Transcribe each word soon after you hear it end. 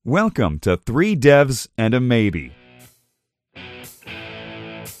Welcome to Three Devs and a Maybe.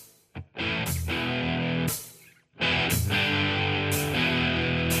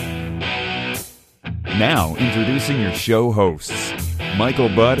 Now introducing your show hosts, Michael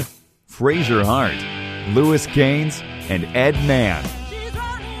Budd, Fraser Hart, Lewis Gaines, and Ed Mann.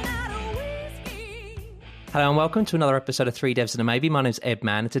 Hello and welcome to another episode of Three Devs and a Maybe. My name's Ed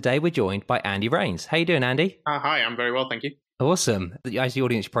Mann, and today we're joined by Andy Rains. How you doing, Andy? Hi, I'm very well, thank you. Awesome. As the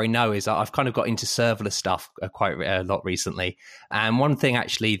audience probably know, is I've kind of got into serverless stuff quite a lot recently. And one thing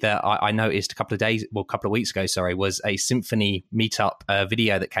actually that I noticed a couple of weeks ago, was a Symfony meetup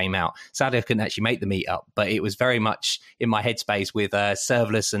video that came out. Sadly, I couldn't actually make the meetup, but it was very much in my headspace with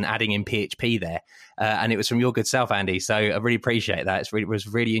serverless and adding in PHP there. And it was from your good self, Andy. So I really appreciate that. It was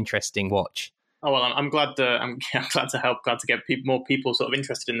a really interesting watch. Oh, well, I'm glad I'm glad to help, glad to get more people sort of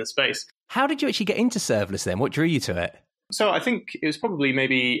interested in the space. How did you actually get into serverless then? What drew you to it? So I think it was probably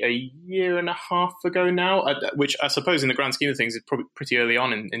maybe a year and a half ago now, which I suppose in the grand scheme of things is probably pretty early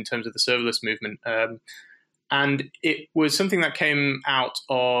on in terms of the serverless movement. And it was something that came out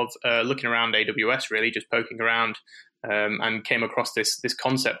of looking around AWS, really, just poking around, and came across this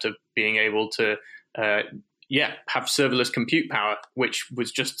concept of being able to have serverless compute power, which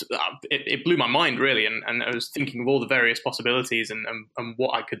was just, it blew my mind, really. And I was thinking of all the various possibilities and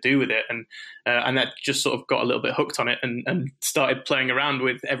what I could do with it. And that just sort of got a little bit hooked on it and started playing around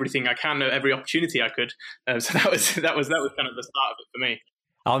with everything I can, every opportunity I could. So that was kind of the start of it for me.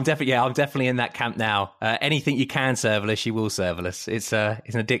 I'm definitely in that camp now. Anything you can serverless, you will serverless. It's an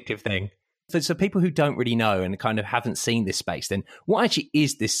addictive thing. So people who don't really know and kind of haven't seen this space, then what actually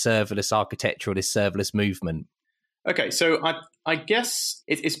is this serverless architecture or this serverless movement? Okay, so I guess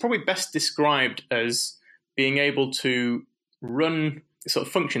it's probably best described as being able to run sort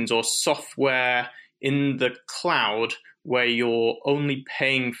of functions or software in the cloud where you're only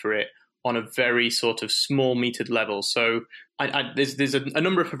paying for it on a very sort of small metered level. So there's a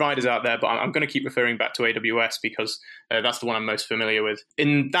number of providers out there, but I'm going to keep referring back to AWS because that's the one I'm most familiar with.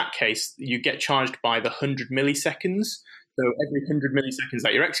 In that case, you get charged by the 100 milliseconds. So every 100 milliseconds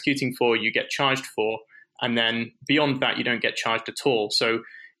that you're executing for, you get charged for. And then beyond that, you don't get charged at all. So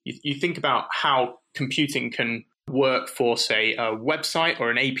you think about how computing can work for, say, a website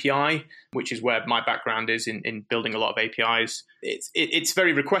or an API, which is where my background is in building a lot of APIs. It's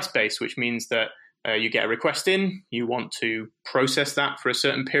very request-based, which means that you get a request in, you want to process that for a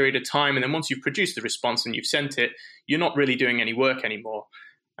certain period of time, and then once you've produced the response and you've sent it, you're not really doing any work anymore.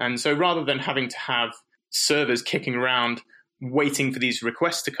 And so rather than having to have servers kicking around waiting for these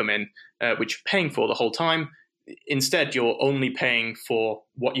requests to come in, which you're paying for the whole time, instead you're only paying for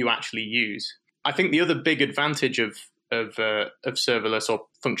what you actually use. I think the other big advantage of serverless or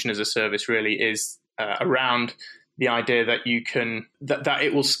function as a service really is around the idea that you can that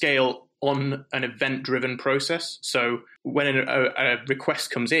it will scale on an event-driven process. So when a request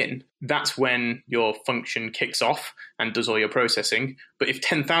comes in, that's when your function kicks off and does all your processing. But if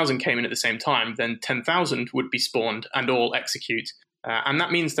 10,000 came in at the same time, then 10,000 would be spawned and all execute. And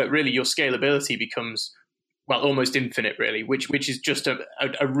that means that really your scalability becomes, well, almost infinite, really, which is just a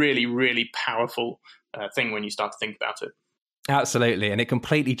really, really powerful thing when you start to think about it. Absolutely. And it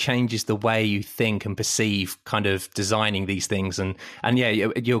completely changes the way you think and perceive kind of designing these things. And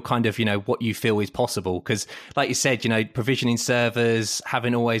you're kind of, what you feel is possible. Because like you said, provisioning servers,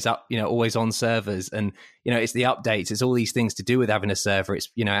 having always on servers, and, it's the updates. It's all these things to do with having a server. It's,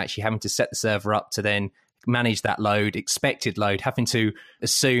 actually having to set the server up to then manage that load, expected load, having to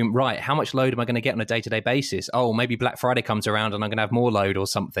assume, right, how much load am I going to get on a day-to-day basis? Oh, maybe Black Friday comes around and I'm going to have more load or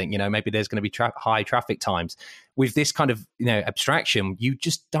something. Maybe there's going to be high traffic times. With this kind of, abstraction, you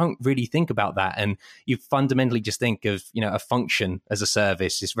just don't really think about that. And you fundamentally just think of, a function as a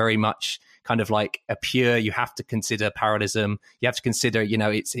service. It's very much kind of like a pure, you have to consider parallelism. You have to consider,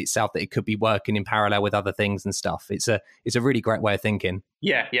 it's itself that it could be working in parallel with other things and stuff. It's a really great way of thinking.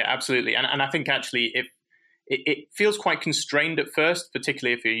 Yeah, absolutely. And I think actually it feels quite constrained at first,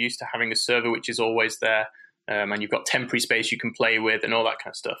 particularly if you're used to having a server which is always there, and you've got temporary space you can play with and all that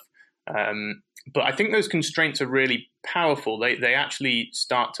kind of stuff. But I think those constraints are really powerful. They actually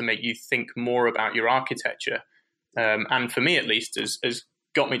start to make you think more about your architecture. And for me, at least, has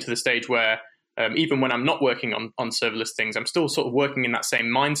got me to the stage where even when I'm not working on serverless things, I'm still sort of working in that same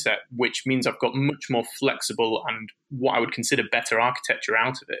mindset, which means I've got much more flexible and what I would consider better architecture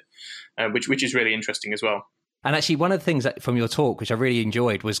out of it, which is really interesting as well. And actually, one of the things from your talk, which I really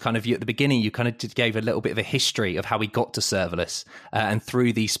enjoyed, was kind of at the beginning, you kind of gave a little bit of a history of how we got to serverless and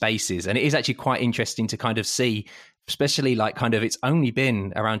through these spaces. And it is actually quite interesting to kind of see especially like kind of, it's only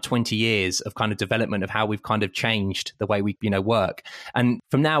been around 20 years of kind of development of how we've kind of changed the way we, work. And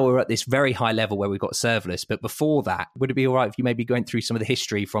from now we're at this very high level where we've got serverless. But before that, would it be all right if you maybe going through some of the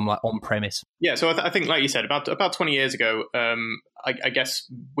history from like on-premise? Yeah, so I think, like you said, about 20 years ago, I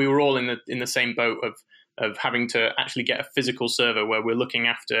guess we were all in the same boat of having to actually get a physical server where we're looking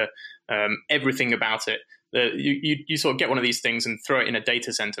after everything about it. You sort of get one of these things and throw it in a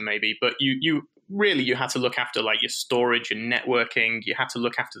data center maybe, but you had to look after like your storage and networking. You had to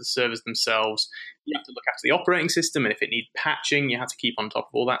look after the servers themselves. You had to look after the operating system, and if it needed patching, you had to keep on top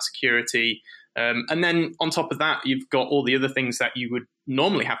of all that security. And then on top of that, you've got all the other things that you would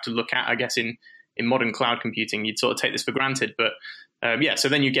normally have to look at. I guess in modern cloud computing, you'd sort of take this for granted. But so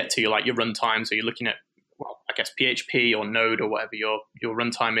then you get to your runtime. So you're looking at, well, I guess PHP or Node or whatever your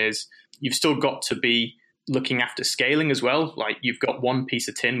runtime is. You've still got to be looking after scaling as well. Like you've got one piece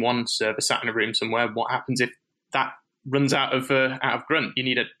of tin, one server sat in a room somewhere. What happens if that runs out of grunt? You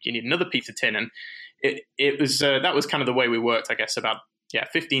need another piece of tin, and it was that was kind of the way we worked, I guess, about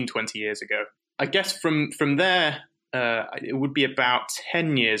 15, 20 years ago. I guess from there, it would be about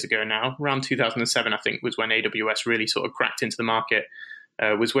 10 years ago now, around 2007, I think, was when AWS really sort of cracked into the market,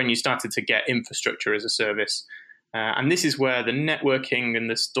 was when you started to get infrastructure as a service. And this is where the networking and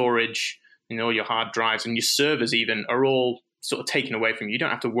the storage, all your hard drives and your servers even are all sort of taken away from you. You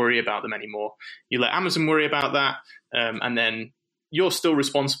don't have to worry about them anymore. You let Amazon worry about that, and then you're still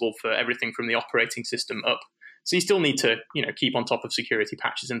responsible for everything from the operating system up. So you still need to, keep on top of security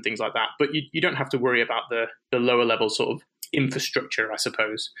patches and things like that, but you don't have to worry about the lower level sort of infrastructure, I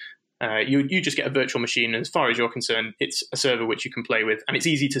suppose. You just get a virtual machine, and as far as you're concerned, it's a server which you can play with, and it's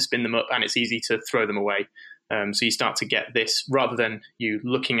easy to spin them up and it's easy to throw them away. So you start to get this, rather than you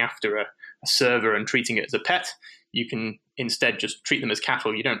looking after a server and treating it as a pet, you can instead just treat them as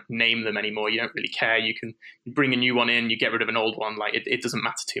cattle. You don't name them anymore. You don't really care. You can bring a new one in, you get rid of an old one. Like it doesn't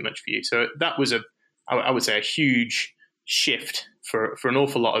matter too much for you. So that was I would say a huge shift for an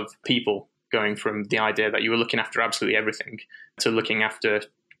awful lot of people, going from the idea that you were looking after absolutely everything to looking after,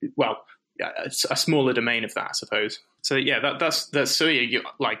 well, a smaller domain of that, I suppose. So that's so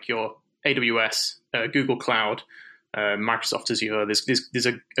like your AWS, Google Cloud, Microsoft Azure. There's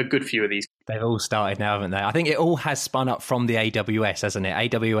a good few of these. They've all started now, haven't they? I think it all has spun up from the AWS, hasn't it?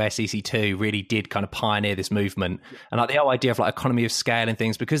 AWS EC2 really did kind of pioneer this movement. And like the whole idea of like economy of scale and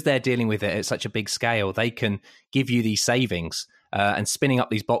things, because they're dealing with it at such a big scale, they can give you these savings and spinning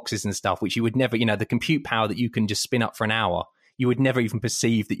up these boxes and stuff, which you would never, the compute power that you can just spin up for an hour, you would never even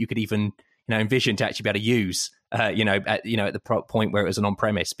perceive that you could even, envision to actually be able to use, at the point where it was an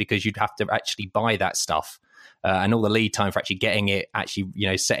on-premise, because you'd have to actually buy that stuff. And all the lead time for actually getting it,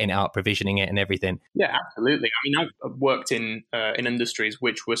 setting it up, provisioning it and everything. Yeah, absolutely. I mean, I've worked in industries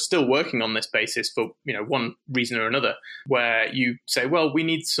which were still working on this basis for, one reason or another, where you say, well, we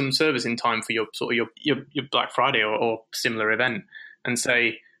need some servers in time for your Black Friday or similar event, and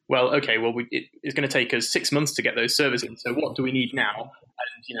say, well, okay, well, it's going to take us 6 months to get those servers in. So what do we need now?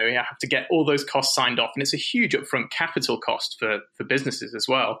 And, you have to get all those costs signed off. And it's a huge upfront capital cost for businesses as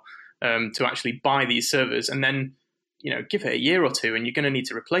well. To actually buy these servers, and then give it a year or two, and you're going to need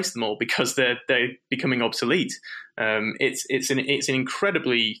to replace them all because they're becoming obsolete. It's an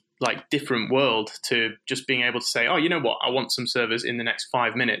incredibly different world to just being able to say, oh, you know what, I want some servers in the next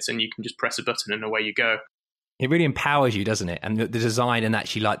 5 minutes, and you can just press a button and away you go. It really empowers you, doesn't it? And the design and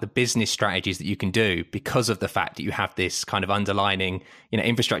actually the business strategies that you can do because of the fact that you have this kind of underlining,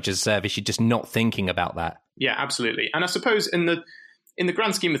 infrastructure as a service. You're just not thinking about that. Yeah, absolutely. And I suppose in the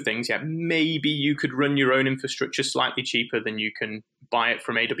grand scheme of things, maybe you could run your own infrastructure slightly cheaper than you can buy it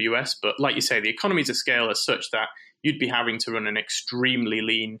from AWS. But like you say, the economies of scale are such that you'd be having to run an extremely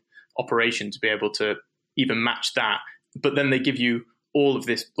lean operation to be able to even match that. But then they give you all of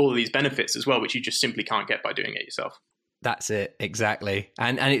these benefits as well, which you just simply can't get by doing it yourself. That's it, exactly.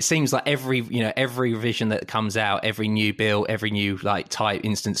 And it seems like every revision that comes out, every new build, every new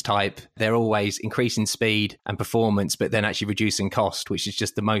instance type, they're always increasing speed and performance, but then actually reducing cost, which is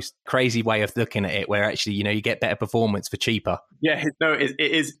just the most crazy way of looking at it, where actually, you get better performance for cheaper. Yeah, no, it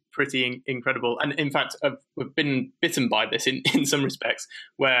is pretty incredible. And in fact, I've been bitten by this in some respects,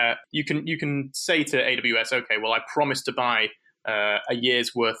 where you can say to AWS, okay, well, I promise to buy a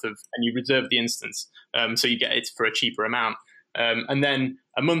year's worth of, and you reserve the instance, so you get it for a cheaper amount. And then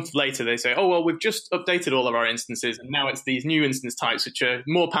a month later they say, oh, well, we've just updated all of our instances and now it's these new instance types which are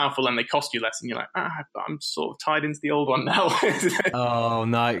more powerful and they cost you less. And you're like, I'm sort of tied into the old one now. Oh,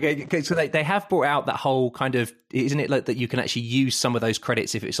 no. So they have brought out that whole kind of, isn't it like that you can actually use some of those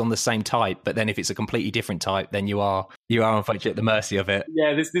credits if it's on the same type, but then if it's a completely different type, then you are unfortunately at the mercy of it.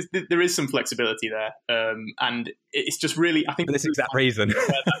 Yeah, there is some flexibility there. And it's just really, I think for this exact reason.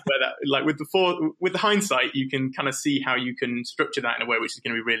 where that, like with the hindsight, you can kind of see how you can structure that in a way which is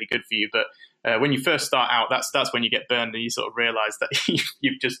going to be really good for you. But when you first start out, that's when you get burned and you sort of realize that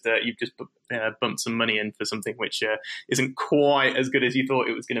you've just bumped some money in for something which isn't quite as good as you thought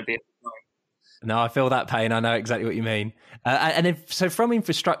it was going to be at the time. No, I feel that pain. I know exactly what you mean. And then, so from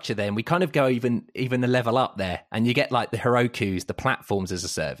infrastructure, then we kind of go even a level up there, and you get like the Herokus, the platforms as a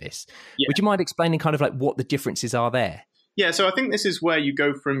service. Yeah. Would you mind explaining kind of like what the differences are there? Yeah, so I think this is where you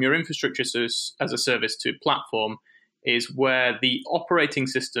go from your infrastructure as a service to platform, is where the operating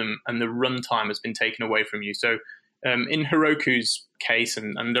system and the runtime has been taken away from you. So in Heroku's case,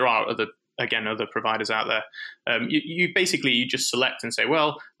 and there are other providers out there, you basically just select and say,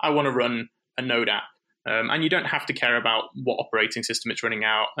 well, I want to run a Node app. And you don't have to care about what operating system it's running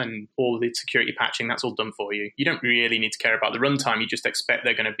out and all the security patching. That's all done for you. You don't really need to care about the runtime. You just expect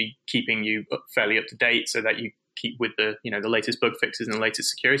they're going to be keeping you fairly up to date so that you keep with the latest bug fixes and the latest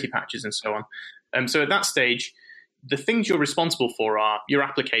security patches and so on. So at that stage, the things you're responsible for are your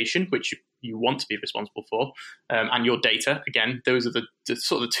application, which you want to be responsible for, and your data. Again, those are the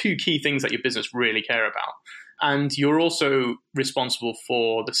sort of the two key things that your business really care about. And you're also responsible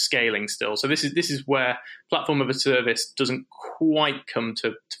for the scaling still. So this is where platform of a service doesn't quite come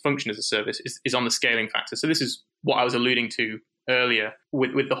to function as a service, is on the scaling factor. So this is what I was alluding to earlier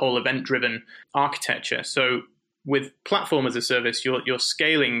with the whole event-driven architecture. So with platform as a service, you're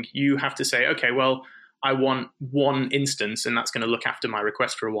scaling, you have to say, okay, well, I want one instance and that's going to look after my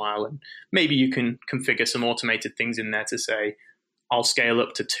request for a while. And maybe you can configure some automated things in there to say, I'll scale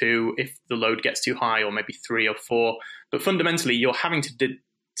up to 2 if the load gets too high, or maybe 3 or 4. But fundamentally, you're having to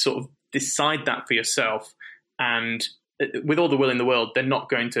sort of decide that for yourself. And with all the will in the world, they're not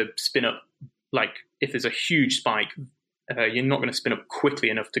going to spin up, like if there's a huge spike, you're not going to spin up quickly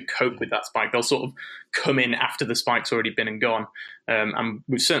enough to cope with that spike. They'll sort of come in after the spike's already been and gone. And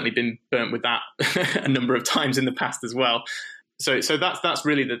we've certainly been burnt with that a number of times in the past as well. So that's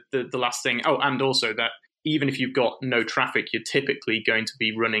really the last thing. Oh, and also that even if you've got no traffic, you're typically going to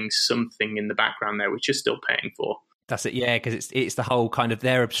be running something in the background there, which you're still paying for. That's it, yeah, because it's the whole kind of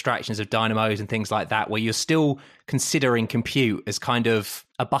their abstractions of dynamos and things like that, where you're still considering compute as kind of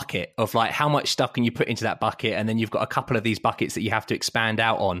a bucket of like how much stuff can you put into that bucket, and then you've got a couple of these buckets that you have to expand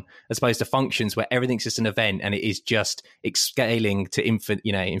out on, as opposed to functions where everything's just an event and it is just scaling to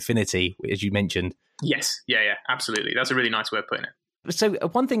infinity, as you mentioned. Yes, yeah, absolutely. That's a really nice way of putting it. So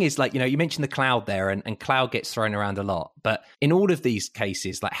one thing is, like, you mentioned the cloud there, and cloud gets thrown around a lot. But in all of these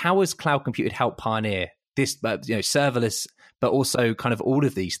cases, like, how has cloud computing helped pioneer this, serverless, but also kind of all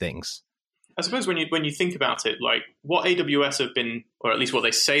of these things? I suppose when you think about it, like what AWS have been, or at least what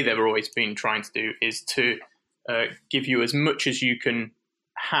they say they've always been trying to do, is to give you as much as you can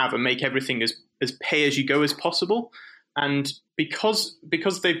have and make everything as pay as you go as possible. And because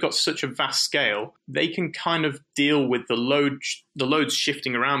they've got such a vast scale, they can kind of deal with the loads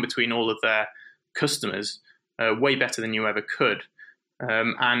shifting around between all of their customers way better than you ever could.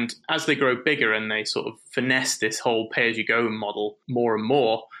 And as they grow bigger and they sort of finesse this whole pay-as-you-go model more and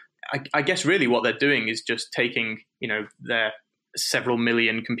more, I guess really what they're doing is just taking their several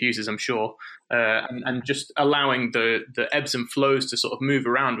million computers, I'm sure, and just allowing the ebbs and flows to sort of move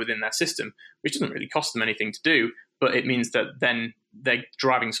around within their system, which doesn't really cost them anything to do. But it means that then they're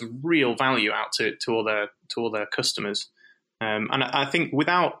driving some real value out to all their customers. And I think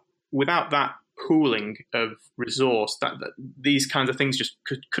without that pooling of resource, that these kinds of things just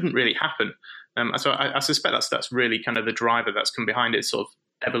couldn't really happen. So I suspect that's really kind of the driver that's come behind it, sort of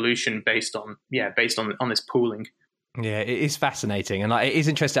evolution based on this pooling. Yeah, it is fascinating, and it is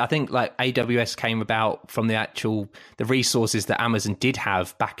interesting. I think like AWS came about from the resources that Amazon did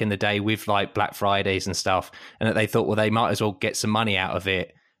have back in the day with like Black Fridays and stuff, and that they thought, well, they might as well get some money out of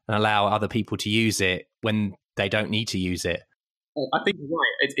it and allow other people to use it when they don't need to use it. I think you're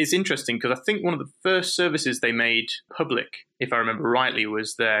right. It's interesting because I think one of the first services they made public, if I remember rightly,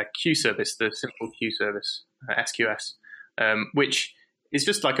 was their queue service, the simple queue service, SQS, which is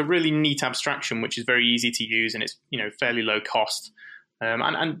just like a really neat abstraction, which is very easy to use and it's fairly low cost.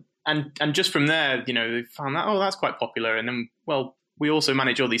 And just from there, they found that that's quite popular. And then we also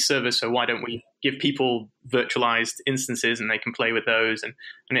manage all these servers, so why don't we give people virtualized instances and they can play with those? And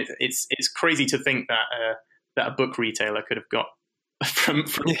it's crazy to think that a book retailer could have got from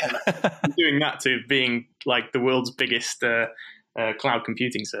doing that to being like the world's biggest cloud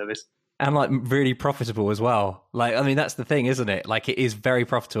computing service. And like really profitable as well. Like, I mean, that's the thing, isn't it? Like, it is very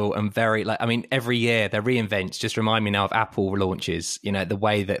profitable and very, like, I mean, every year their reinvents just remind me now of Apple launches, you know, the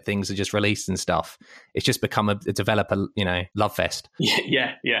way that things are just released and stuff. It's just become a developer, you know, love fest.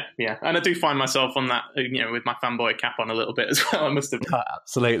 Yeah. And I do find myself on that, you know, with my fanboy cap on a little bit as well, I must have.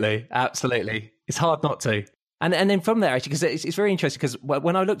 Absolutely. It's hard not to. And then from there, actually, because it's very interesting, because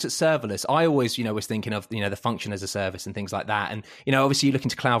when I looked at serverless, I always, you know, was thinking of, you know, the function as a service and things like that. And, you know, obviously you look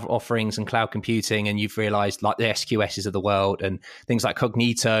into cloud offerings and cloud computing, and you've realized like the SQSs of the world and things like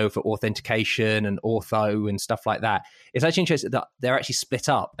Cognito for authentication and Ortho and stuff like that. It's actually interesting that they're actually split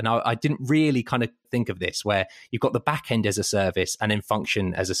up. And I didn't really kind of think of this, where you've got the back end as a service and then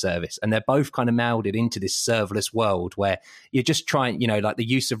function as a service. And they're both kind of melded into this serverless world where you're just trying, you know, like the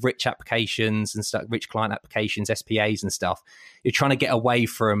use of rich applications and stuff, rich client applications, SPAs and stuff. You're trying to get away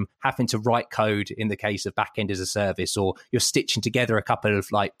from having to write code in the case of back end as a service, or you're stitching together a couple of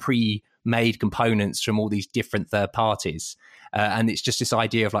like pre-made components from all these different third parties. And it's just this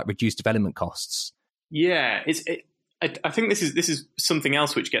idea of like reduced development costs. Yeah, I think this is something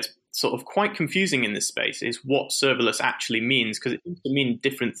else which gets sort of quite confusing in this space, is what serverless actually means, because it seems to mean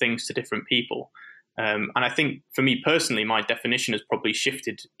different things to different people. And I think for me personally, my definition has probably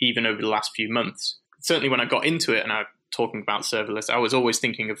shifted even over the last few months. Certainly when I got into it and I was talking about serverless, I was always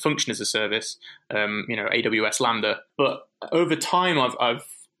thinking of function as a service, you know, AWS Lambda. But over time,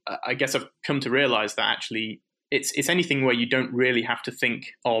 I guess I've come to realize that actually it's anything where you don't really have to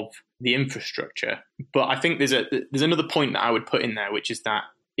think of the infrastructure. But I think there's another point that I would put in there, which is that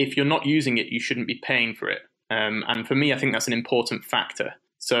if you're not using it, you shouldn't be paying for it. And for me, I think that's an important factor.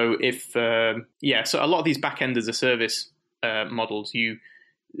 So so a lot of these back-end as a service models,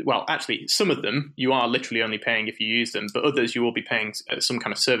 actually, some of them you are literally only paying if you use them, but others you will be paying some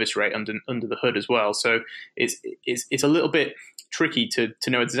kind of service rate under the hood as well. So it's a little bit tricky to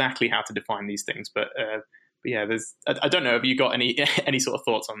know exactly how to define these things. But yeah, I don't know. Have you got any sort of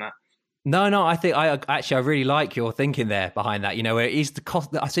thoughts on that? No, I think I really like your thinking there behind that. You know, it is the cost.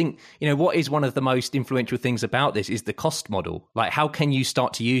 I think, you know, what is one of the most influential things about this is the cost model. Like, how can you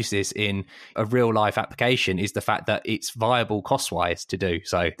start to use this in a real life application is the fact that it's viable cost wise to do.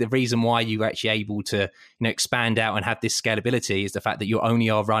 So the reason why you're actually able to, you know, expand out and have this scalability is the fact that you only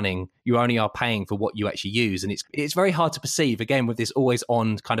are paying for what you actually use. And it's very hard to perceive, again, with this always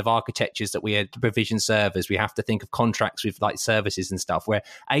on kind of architectures that we had to provision servers. We have to think of contracts with like services and stuff, where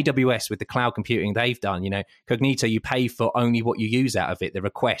AWS with the cloud computing they've done, you know, Cognito, you pay for only what you use out of it, the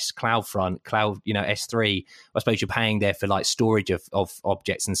requests, CloudFront, Cloud, you know, S3, I suppose you're paying there for like storage of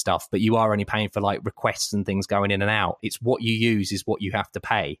objects and stuff, but you are only paying for like requests and things going in and out. It's what you use is what you have to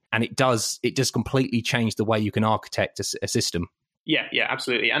pay. And it does completely change the way you can architect a system. Yeah,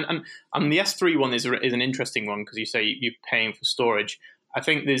 absolutely. And the S3 one is an interesting one, because you say you're paying for storage. I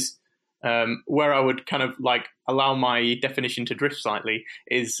think there's where I would kind of like allow my definition to drift slightly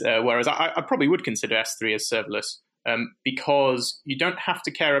is whereas I probably would consider S3 as serverless, because you don't have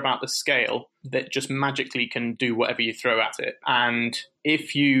to care about the scale, that just magically can do whatever you throw at it. And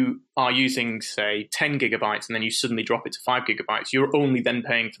if you are using, say, 10 gigabytes and then you suddenly drop it to 5 gigabytes, you're only then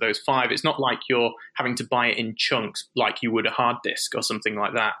paying for those 5. It's not like you're having to buy it in chunks like you would a hard disk or something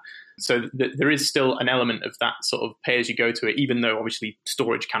like that. So there is still an element of that sort of pay as you go to it, even though obviously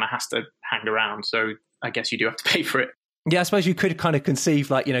storage kind of has to hang around. So I guess you do have to pay for it. Yeah, I suppose you could kind of conceive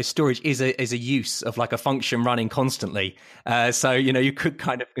like, you know, storage is a use of like a function running constantly. So, you know, you could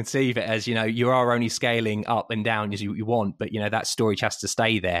kind of conceive it as, you know, you are only scaling up and down as you want, but, you know, that storage has to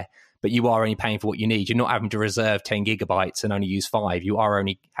stay there. But you are only paying for what you need. You're not having to reserve 10 gigabytes and only use 5. You are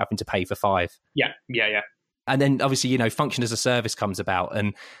only having to pay for 5. Yeah. And then obviously, you know, function as a service comes about,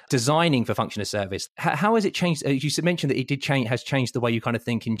 and designing for function as a service. How has it changed? You mentioned that it has changed the way you kind of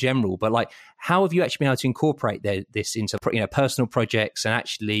think in general, but like, how have you actually been able to incorporate this into, you know, personal projects and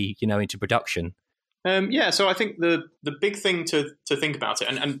actually, you know, into production? So I think the big thing to think about it,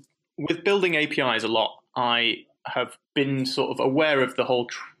 and with building APIs a lot, I have been sort of aware of the whole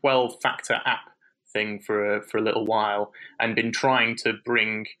 12-factor app thing for a little while, and been trying to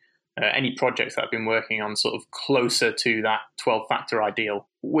bring any projects that I've been working on sort of closer to that 12-factor ideal,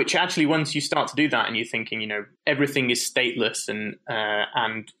 which actually, once you start to do that and you're thinking, you know, everything is stateless and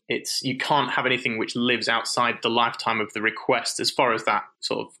you can't have anything which lives outside the lifetime of the request, as far as that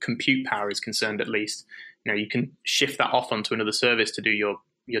sort of compute power is concerned, at least, you know, you can shift that off onto another service to do your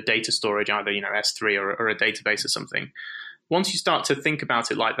data storage, either, you know, S3 or a database or something. Once you start to think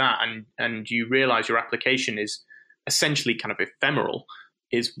about it like that, and you realize your application is essentially kind of ephemeral,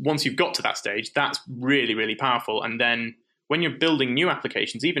 is once you've got to that stage, that's really, really powerful. And then when you're building new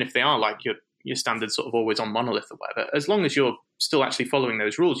applications, even if they are like your standard sort of always on monolith or whatever, as long as you're still actually following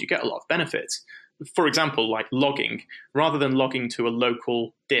those rules, you get a lot of benefits. For example, like logging, rather than logging to a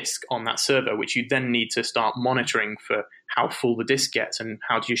local disk on that server, which you then need to start monitoring for how full the disk gets and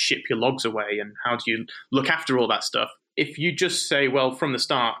how do you ship your logs away and how do you look after all that stuff. If you just say, well, from the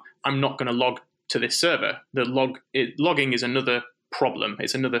start, I'm not going to log to this server, logging is another problem.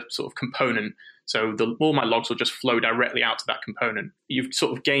 It's another sort of component. So all my logs will just flow directly out to that component. You've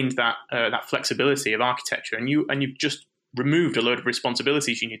sort of gained that flexibility of architecture, and you've just removed a load of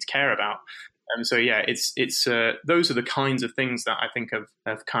responsibilities you need to care about. And so, yeah, it's those are the kinds of things that I think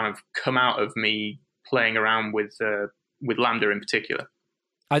have kind of come out of me playing around with Lambda in particular.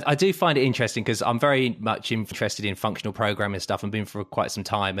 I do find it interesting because I'm very much interested in functional programming stuff and been for quite some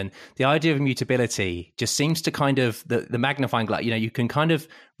time. And the idea of immutability just seems to kind of the magnifying glass, you can kind of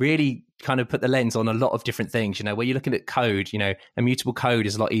really kind of put the lens on a lot of different things, where you're looking at code, immutable code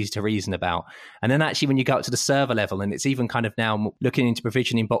is a lot easier to reason about. And then actually when you go up to the server level, and it's even kind of now looking into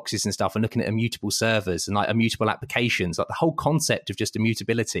provisioning boxes and stuff and looking at immutable servers and like immutable applications, like the whole concept of just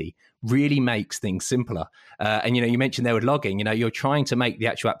immutability really makes things simpler. And, you mentioned there with logging, you're trying to make the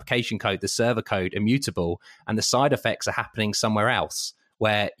actual application code, the server code immutable, and the side effects are happening somewhere else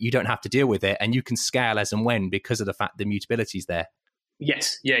where you don't have to deal with it and you can scale as and when because of the fact the immutability is there.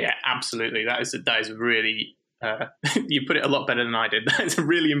 Yes, yeah, absolutely. That is really you put it a lot better than I did. That is a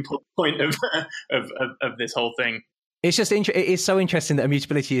really important point of this whole thing. It's just it is so interesting that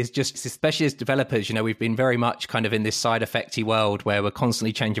immutability is just, especially as developers, we've been very much kind of in this side effecty world where we're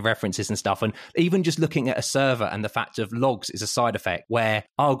constantly changing references and stuff. And even just looking at a server and the fact of logs is a side effect where,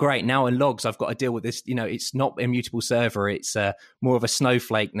 oh, great, now in logs, I've got to deal with this. It's not immutable server. It's more of a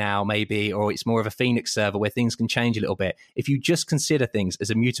Snowflake now, maybe, or it's more of a Phoenix server where things can change a little bit. If you just consider things as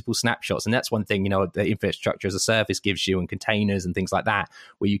immutable snapshots, and that's one thing, the infrastructure as a service gives you and containers and things like that,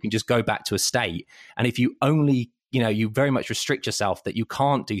 where you can just go back to a state. And if you only you very much restrict yourself that you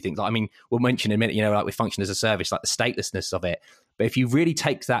can't do things like, we'll mention in a minute, like with function as a service, like the statelessness of it. But if you really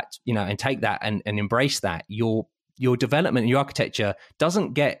take that, and take that and embrace that, your development and your architecture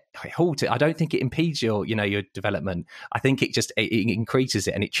doesn't get halted. I don't think it impedes your development. I think it just, it increases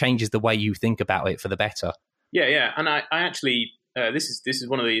it and it changes the way you think about it for the better. Yeah. And I actually, this is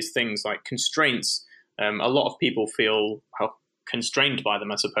one of these things like constraints. A lot of people feel constrained by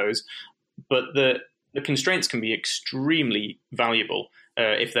them, I suppose, but the constraints can be extremely valuable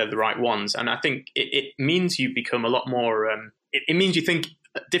if they're the right ones. And I think it means you become a lot more, it means you think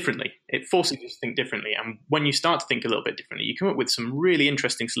differently. It forces you to think differently. And when you start to think a little bit differently, you come up with some really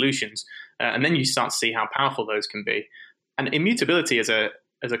interesting solutions. And then you start to see how powerful those can be. And immutability as a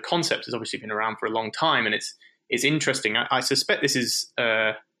concept has obviously been around for a long time. And it's interesting. I suspect this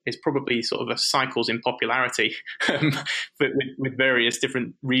is probably sort of a cycles in popularity with various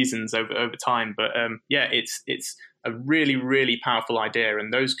different reasons over time. But it's a really, really powerful idea.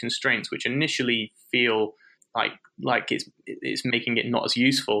 And those constraints, which initially feel like it's making it not as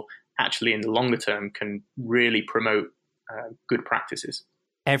useful, actually in the longer term can really promote good practices.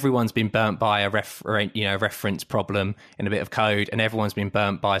 Everyone's been burnt by a reference problem in a bit of code, and everyone's been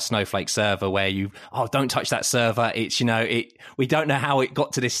burnt by a Snowflake server where don't touch that server. It's we don't know how it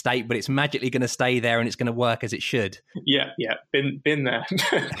got to this state, but it's magically going to stay there and it's going to work as it should. Yeah, been there.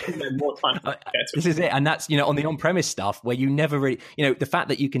 More time. This is it, and that's on the on-premise stuff where you never really the fact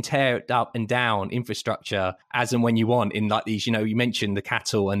that you can tear up and down infrastructure as and when you want in like these. You mentioned the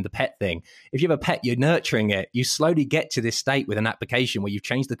cattle and the pet thing. If you have a pet, you're nurturing it. You slowly get to this state with an application where you've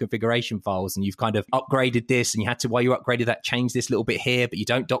changed the configuration files and you've kind of upgraded this, and you had to, while you upgraded that, change this little bit here, but you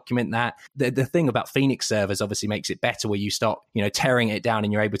don't document that. The thing about Phoenix servers obviously makes it better where you start tearing it down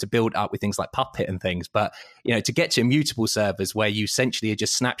and you're able to build up with things like Puppet and things. But to get to immutable servers where you essentially are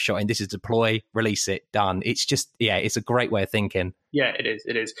just snapshotting, this is deploy, release it, done. It's just it's a great way of thinking. Yeah, it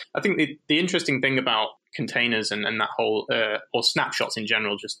is. I think the interesting thing about containers and that whole or snapshots in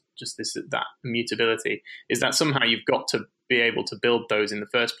general, just that immutability, is that somehow you've got to be able to build those in the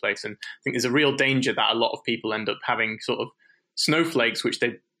first place. And I think there's a real danger that a lot of people end up having sort of snowflakes which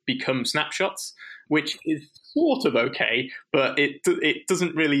they become snapshots, which is sort of okay, but it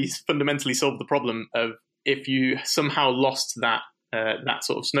doesn't really fundamentally solve the problem of if you somehow lost that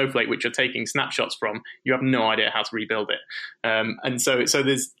sort of snowflake which you're taking snapshots from, you have no idea how to rebuild it. And so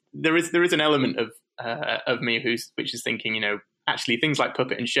there is an element of me which is thinking, actually things like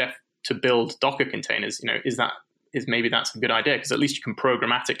Puppet and Chef to build Docker containers, maybe that's a good idea, because at least you can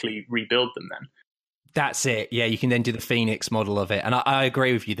programmatically rebuild them then. That's it. Yeah, you can then do the Phoenix model of it. And I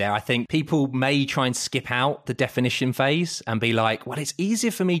agree with you there. I think people may try and skip out the definition phase and be like, well, it's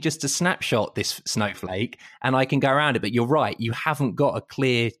easier for me just to snapshot this snowflake and I can go around it. But you're right. You haven't got a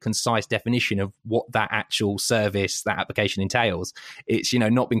clear, concise definition of what that actual service, that application entails. It's,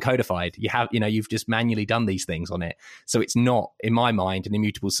 not been codified. You have, you've just manually done these things on it. So it's not, in my mind, an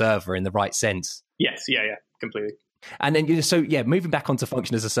immutable server in the right sense. Yes. Yeah, completely. And then, moving back onto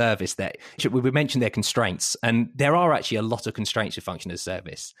function as a service, there we mentioned their constraints, and there are actually a lot of constraints with function as a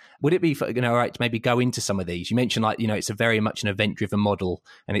service. Would it be, all right, to maybe go into some of these? You mentioned, it's a very much an event-driven model,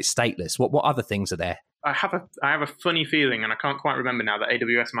 and it's stateless. What other things are there? I have a funny feeling, and I can't quite remember now, that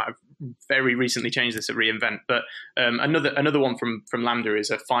AWS might have very recently changed this at reInvent. But another one from Lambda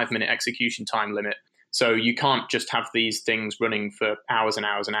is a 5-minute execution time limit. So you can't just have these things running for hours and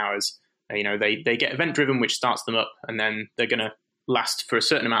hours and hours. They get event-driven, which starts them up, and then they're going to last for a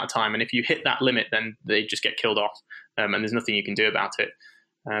certain amount of time. And if you hit that limit, then they just get killed off, and there's nothing you can do about it.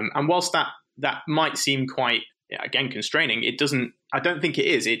 And whilst that might seem quite, again, constraining, I don't think it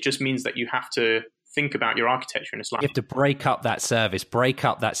is. It just means that you have to think about your architecture in Islam. You have to break up that service, break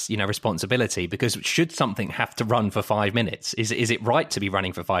up that responsibility, because should something have to run for 5 minutes, is it right to be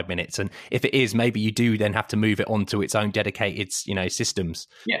running for 5 minutes? And if it is, maybe you do then have to move it onto its own dedicated systems.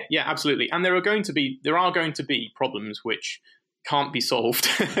 Yeah, absolutely. And there are going to be problems which can't be solved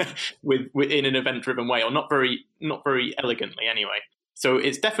in an event-driven way, or not very elegantly anyway. So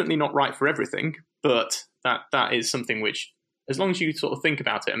it's definitely not right for everything, but that is something which, as long as you sort of think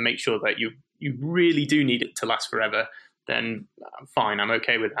about it and make sure that you really do need it to last forever, then fine, I'm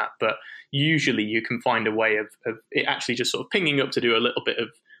okay with that. But usually you can find a way of it actually just sort of pinging up to do a little bit of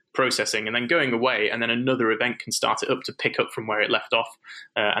processing and then going away, and then another event can start it up to pick up from where it left off,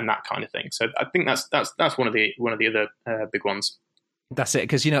 and that kind of thing. So I think that's one of the other big ones. That's it,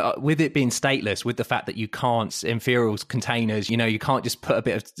 because with it being stateless, with the fact that you can't Imperial containers, you can't just put a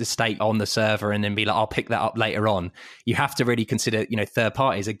bit of the state on the server and then be like, I'll pick that up later on. You have to really consider third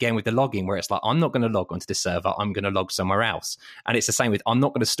parties, again with the logging, where it's like, I'm not going to log onto this server, I'm going to log somewhere else. And it's the same with, I'm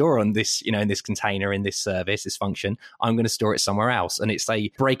not going to store on this in this container, in this service, this function, I'm going to store it somewhere else. And it's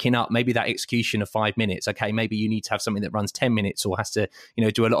breaking up maybe that execution of 5 minutes. Okay, maybe you need to have something that runs 10 minutes or has to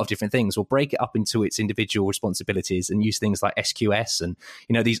do a lot of different things, or break it up into its individual responsibilities and use things like SQS and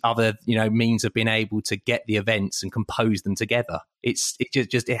these other means of being able to get the events and compose them together.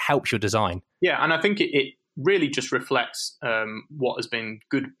 It helps your design. Yeah, and I think it really just reflects what has been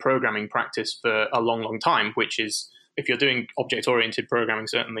good programming practice for a long time, which is, if you're doing object-oriented programming,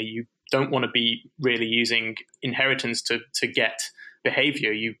 certainly you don't want to be really using inheritance to get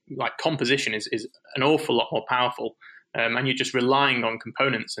behavior. Composition is an awful lot more powerful. And you're just relying on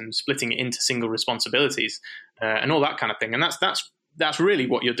components and splitting it into single responsibilities and all that kind of thing. And that's really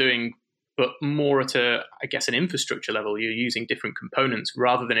what you're doing, but more at an infrastructure level. You're using different components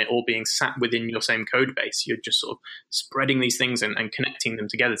rather than it all being sat within your same code base. You're just sort of spreading these things and connecting them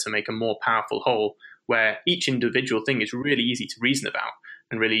together to make a more powerful whole, where each individual thing is really easy to reason about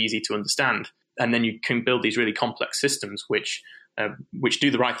and really easy to understand. And then you can build these really complex systems which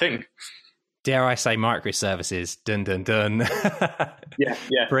do the right thing. Dare I say microservices? Dun, dun, dun. Yeah.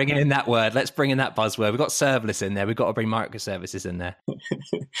 Bringing in that word. Let's bring in that buzzword. We've got serverless in there. We've got to bring microservices in there.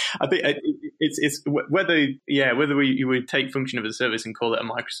 I think it's whether you would take function of a service and call it a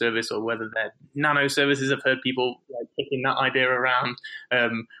microservice, or whether they're nano services. I've heard people kicking that idea around.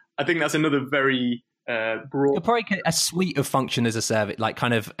 I think that's another very broad. You'll probably get a suite of function as a service, like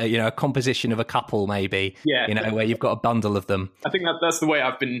kind of a composition of a couple, maybe. Yeah, where you've got a bundle of them. I think that's the way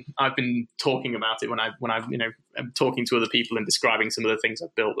I've been talking about it when I'm talking to other people and describing some of the things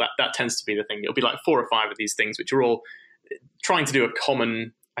I've built. That tends to be the thing. It'll be like 4 or 5 of these things, which are all trying to do a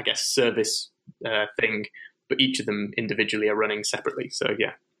common, service thing, but each of them individually are running separately. So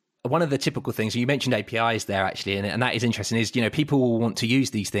yeah. One of the typical things, you mentioned APIs there actually, and that is interesting, is, people will want to use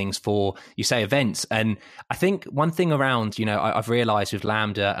these things for, you say, events. And I think one thing around, I've realized with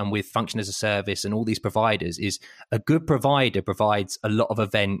Lambda and with function as a service and all these providers is a good provider provides a lot of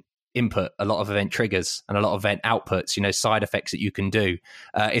event input, a lot of event triggers and a lot of event outputs, side effects that you can do.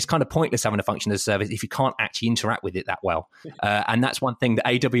 It's kind of pointless having a function as a service if you can't actually interact with it that well. And that's one thing that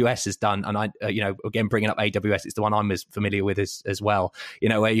AWS has done. And I, again, bringing up AWS, it's the one I'm as familiar with as well,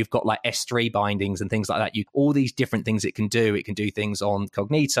 where you've got like S3 bindings and things like that. All these different things it can do. It can do things on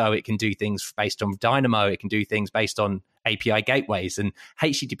Cognito. It can do things based on Dynamo. It can do things based on API gateways, and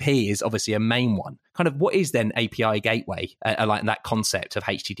HTTP is obviously a main one. Kind of what is then API gateway, like that concept of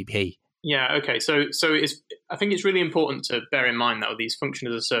HTTP? Yeah, okay. So I think it's really important to bear in mind that these function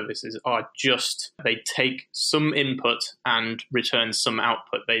as a services are they take some input and return some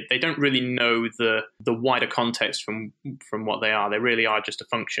output. They don't really know the wider context from what they are. They really are just a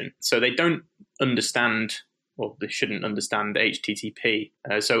function. So they don't understand, well, they shouldn't understand HTTP.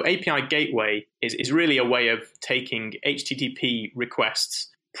 So API Gateway is really a way of taking HTTP requests,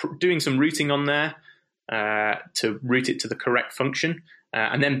 doing some routing on there to route it to the correct function,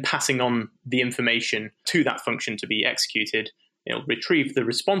 and then passing on the information to that function to be executed. It'll retrieve the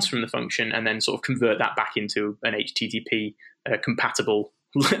response from the function and then sort of convert that back into an HTTP compatible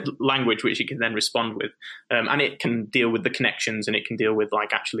language, which it can then respond with. And it can deal with the connections, and it can deal with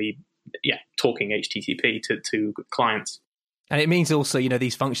talking HTTP to clients. And it means also,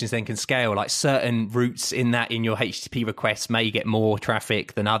 these functions then can scale, like certain routes in your HTTP requests may get more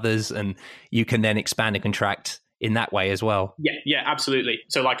traffic than others, and you can then expand and contract in that way as well. Yeah, absolutely.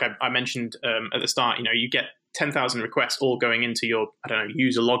 So like I mentioned at the start, you get 10,000 requests all going into your,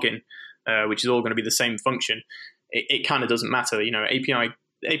 user login, which is all going to be the same function. It kind of doesn't matter.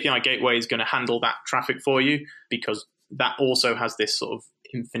 API Gateway is going to handle that traffic for you, because that also has this sort of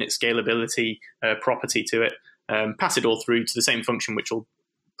infinite scalability property to it. Pass it all through to the same function, which will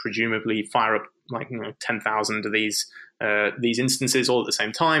presumably fire up 10,000 of these instances all at the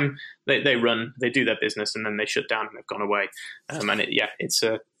same time. They run, they do their business, and then they shut down and they've gone away.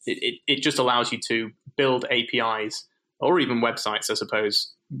 It just allows you to build APIs or even websites, I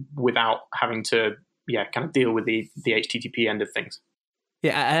suppose, without having to kind of deal with the HTTP end of things.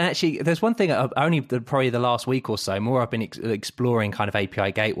 Yeah, and actually, there's one thing, probably the last week or so, more I've been exploring kind of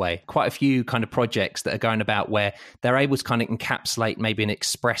API Gateway. Quite a few kind of projects that are going about where they're able to kind of encapsulate maybe an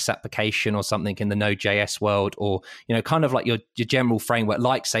Express application or something in the Node.js world, or, kind of like your general framework,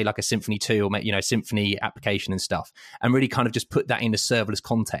 like, say, like a Symfony 2 or, Symfony application and stuff, and really kind of just put that in a serverless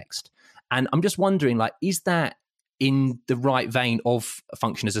context. And I'm just wondering, like, is that in the right vein of a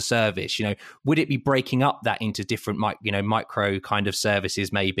function as a service? Would it be breaking up that into different, micro kind of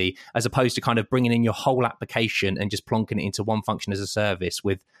services maybe, as opposed to kind of bringing in your whole application and just plonking it into one function as a service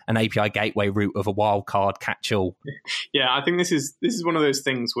with an API gateway route of a wildcard catch-all? Yeah, I think this is one of those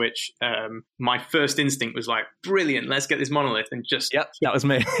things which my first instinct was like, brilliant, let's get this monolith and just... Yep, that was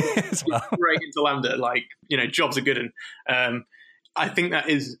me as well. Right into Lambda, jobs are good. And I think that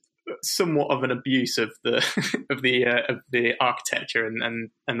is somewhat of an abuse of the of the architecture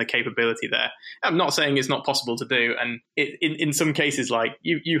and the capability there. I'm not saying it's not possible to do, and in some cases, like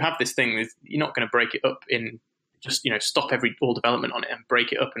you have this thing, you're not going to break it up in just stop all development on it and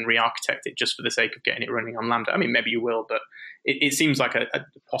break it up and re-architect it just for the sake of getting it running on Lambda. I mean, maybe you will, but it seems like a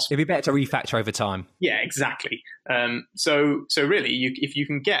possible. It'd be better to refactor over time. Yeah, exactly. So really, if you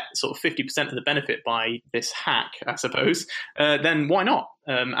can get sort of 50% of the benefit by this hack, I suppose, then why not?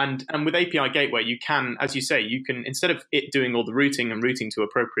 And with API Gateway, you can, as you say, instead of it doing all the routing and routing to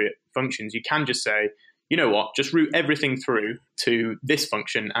appropriate functions, you can just say, you know what, just route everything through to this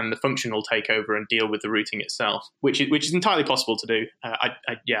function, and the function will take over and deal with the routing itself, which is entirely possible to do.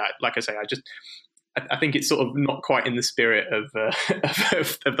 Like I say, I think it's sort of not quite in the spirit of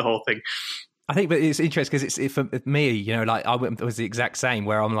the whole thing. I think, but it's interesting because it's for me, I was the exact same,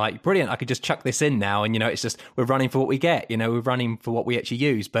 where I'm like, brilliant, I could just chuck this in now, and it's just we're running for what we get, we're running for what we actually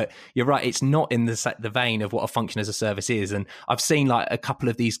use. But you're right, it's not in the vein of what a function as a service is. And I've seen like a couple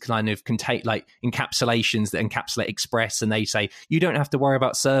of these kind of encapsulations that encapsulate Express, and they say you don't have to worry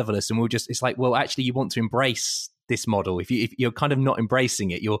about serverless, and it's like, well, actually, you want to embrace this model. If you're kind of not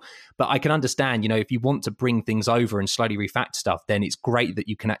embracing it, but I can understand, if you want to bring things over and slowly refactor stuff, then it's great that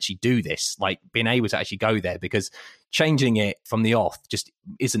you can actually do this, like being able to actually go there, because changing it from the off just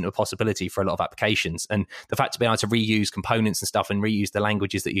isn't a possibility for a lot of applications. And the fact to be able to reuse components and stuff and reuse the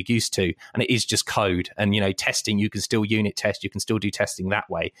languages that you're used to, and it is just code, and testing, you can still unit test, you can still do testing that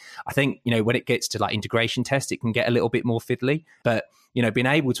way. I think when it gets to like integration test, it can get a little bit more fiddly, but being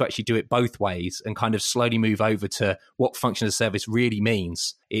able to actually do it both ways and kind of slowly move over to what function as a service really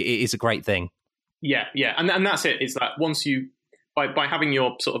means, it is a great thing. Yeah. And that's it. Is that once you, by having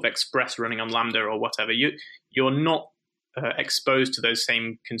your sort of Express running on Lambda or whatever, you're not exposed to those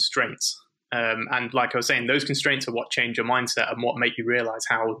same constraints. And like I was saying, those constraints are what change your mindset and what make you realize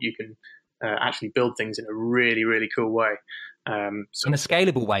how you can actually build things in a really, really cool way. In a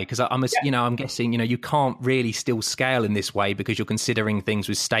scalable way, because I'm guessing you can't really still scale in this way because you're considering things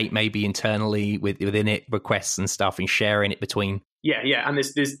with state maybe internally within it, requests and stuff, and sharing it between. Yeah, and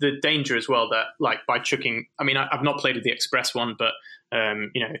there's the danger as well that, like, by chucking, I mean, I've not played with the Express one, but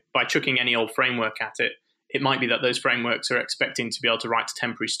by chucking any old framework at it, it might be that those frameworks are expecting to be able to write to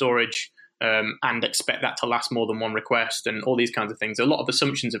temporary storage, and expect that to last more than one request and all these kinds of things. A lot of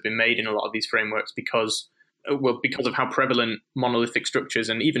assumptions have been made in a lot of these frameworks because of how prevalent monolithic structures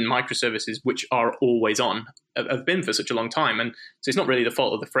and even microservices, which are always on, have been for such a long time. And so it's not really the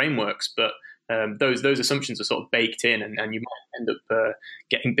fault of the frameworks, but those assumptions are sort of baked in, and you might end up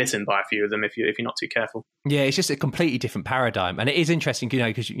getting bitten by a few of them if you're not too careful. Yeah, it's just a completely different paradigm. And it is interesting,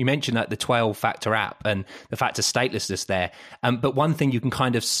 because you mentioned that the 12-factor app and the fact of statelessness there. But one thing you can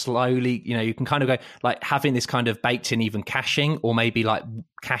kind of slowly, you can kind of go like having this kind of baked in even caching, or maybe like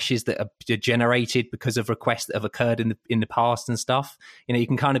caches that are generated because of requests that have occurred in the past and stuff. You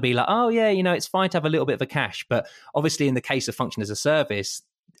can kind of be like, oh yeah, it's fine to have a little bit of a cache. But obviously in the case of function as a service,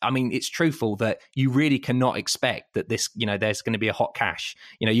 I mean, it's truthful that you really cannot expect that this, there's going to be a hot cache.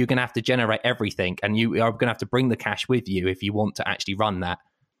 You're going to have to generate everything, and you are going to have to bring the cache with you if you want to actually run that.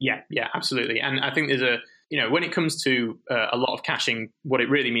 Yeah, absolutely. And I think there's when it comes to a lot of caching, what it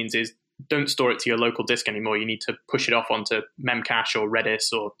really means is don't store it to your local disk anymore. You need to push it off onto Memcache or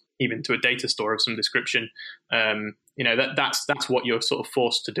Redis or even to a data store of some description. That's what you're sort of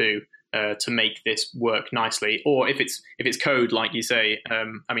forced to do to make this work nicely. Or if it's code, like you say,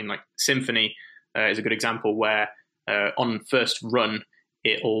 like Symfony is a good example where on first run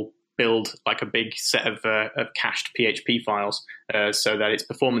it'll build like a big set of cached PHP files so that its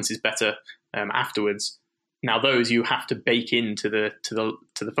performance is better afterwards. Now those you have to bake into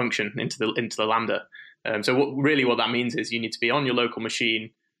the function, into the Lambda. So what that means is you need to be on your local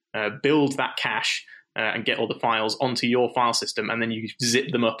machine, build that cache, and get all the files onto your file system, and then you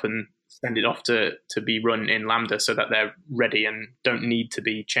zip them up and send it off to be run in Lambda so that they're ready and don't need to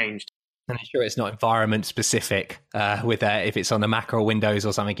be changed. And I'm sure it's not environment specific if it's on a Mac or Windows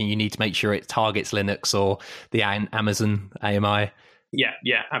or something, and you need to make sure it targets Linux or the Amazon AMI.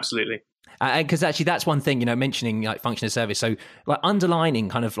 Yeah, absolutely. Because actually that's one thing, mentioning like function as service. So like underlining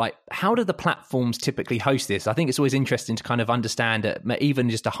kind of like, how do the platforms typically host this? I think it's always interesting to kind of understand even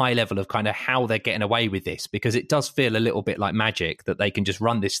just a high level of kind of how they're getting away with this, because it does feel a little bit like magic that they can just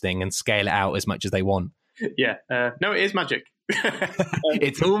run this thing and scale it out as much as they want. Yeah. No, it is magic.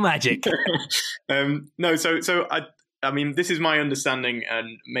 It's all magic. No, so I mean, this is my understanding,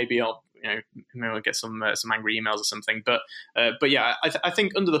 and maybe I'll get some angry emails or something. But yeah, I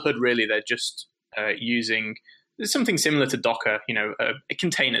think under the hood, really, they're just using something similar to Docker,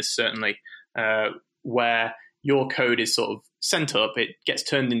 containers, certainly, where your code is sort of sent up, it gets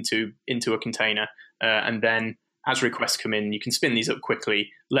turned into a container, and then as requests come in, you can spin these up quickly,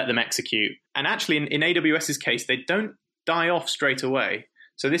 let them execute. And actually, in AWS's case, they don't die off straight away.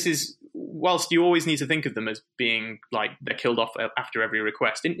 So this is, whilst you always need to think of them as being like they're killed off after every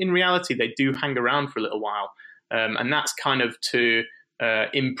request, in reality, they do hang around for a little while. And that's kind of to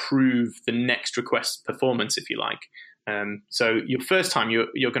improve the next request performance, if you like. So your first time,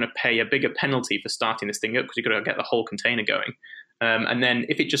 you're going to pay a bigger penalty for starting this thing up because you've got to get the whole container going. And then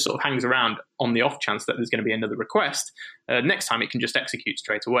if it just sort of hangs around on the off chance that there's going to be another request, next time it can just execute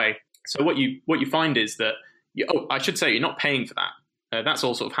straight away. So what you find is that, I should say, you're not paying for that. That's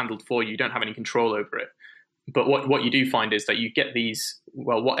all sort of handled for you. You don't have any control over it. But what you do find is that you get these,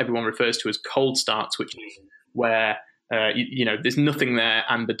 what everyone refers to as cold starts, which is where there's nothing there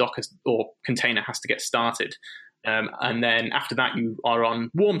and the Docker or container has to get started. And then after that, you are on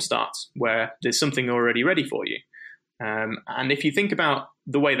warm starts where there's something already ready for you. And if you think about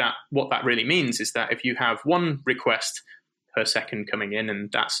what that really means is that if you have one request per second coming in, and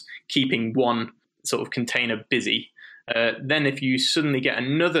that's keeping one sort of container busy, then if you suddenly get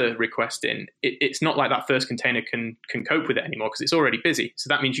another request in, it's not like that first container can cope with it anymore because it's already busy. So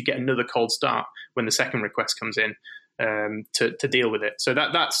that means you get another cold start when the second request comes in to deal with it. So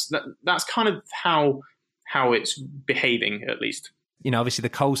that's kind of how it's behaving, at least. Obviously the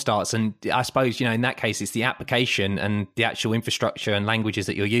cold starts, and I suppose, in that case, it's the application and the actual infrastructure and languages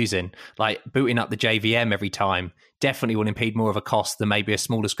that you're using. Like booting up the JVM every time definitely will impede more of a cost than maybe a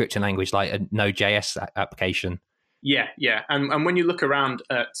smaller scripting language like a Node.js application. Yeah. And when you look around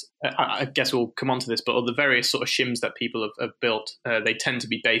at, I guess we'll come on to this, but the various sort of shims that people have built, they tend to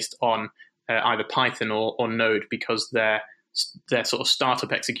be based on either Python or Node because their sort of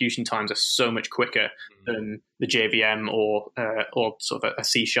startup execution times are so much quicker than the JVM or sort of a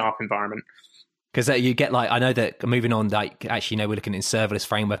C# environment. Because you get I know that moving on, we're looking at serverless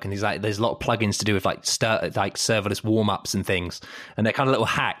framework, and there's a lot of plugins to do with serverless warm-ups and things, and they're kind of little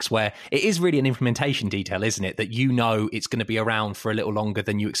hacks where it is really an implementation detail, isn't it? That it's going to be around for a little longer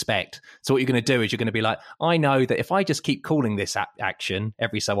than you expect. So what you're going to do is you're going to be like, I know that if I just keep calling this action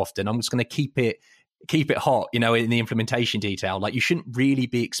every so often, I'm just going to keep it keep it hot, you know, in the implementation detail. Like, you shouldn't really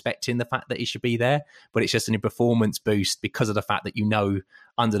be expecting the fact that it should be there, but it's just a performance boost because of the fact that, you know,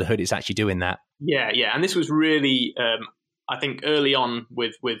 under the hood it's actually doing that. Yeah. And this was really, I think early on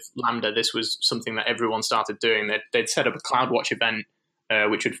with Lambda, this was something that everyone started doing. They'd set up a CloudWatch event,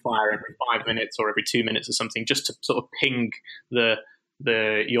 which would fire every 5 minutes or every 2 minutes or something, just to sort of ping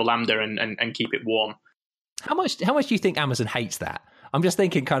your Lambda and keep it warm. How much do you think Amazon hates that? I'm just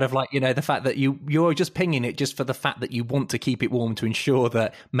thinking kind of like, you know, the fact that you're just pinging it just for the fact that you want to keep it warm to ensure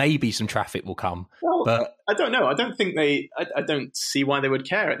that maybe some traffic will come. Well, but I don't know. I don't think I don't see why they would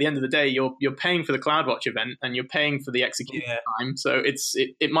care. At the end of the day, you're paying for the CloudWatch event and you're paying for the execution time. So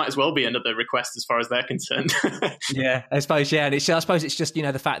it might as well be another request as far as they're concerned. Yeah, I suppose. Yeah, and I suppose it's just, you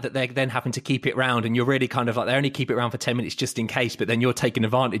know, the fact that they're then having to keep it around, and you're really kind of like, they only keep it around for 10 minutes just in case, but then you're taking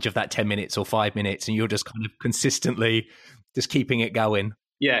advantage of that 10 minutes or 5 minutes, and you're just kind of consistently just keeping it going.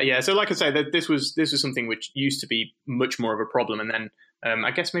 Yeah. So like I say, this was something which used to be much more of a problem, and then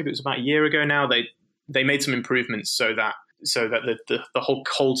I guess maybe it was about a year ago now, they made some improvements so that the whole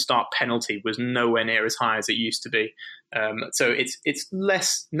cold start penalty was nowhere near as high as it used to be. So it's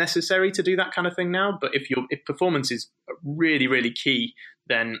less necessary to do that kind of thing now. But if performance is really, really key,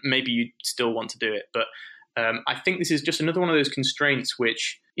 then maybe you still want to do it. But I think this is just another one of those constraints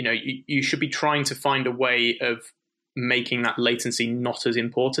which, you know, you should be trying to find a way of making that latency not as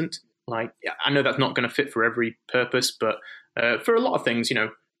important. Like, I know that's not going to fit for every purpose, but for a lot of things, you know,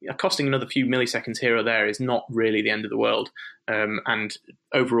 costing another few milliseconds here or there is not really the end of the world. And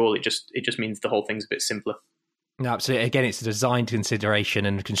overall, it just means the whole thing's a bit simpler. No, absolutely. Again, it's a design consideration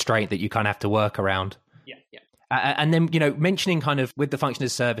and a constraint that you kind of have to work around. Yeah. And then, you know, mentioning kind of with the function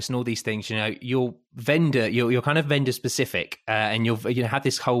as service and all these things, you know, your vendor, you're kind of vendor specific, and you have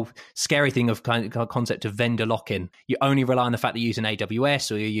this whole scary thing of kind of concept of vendor lock-in. You only rely on the fact that you're using AWS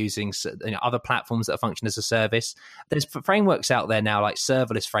or you're using, you know, other platforms that are function as a service. There's frameworks out there now like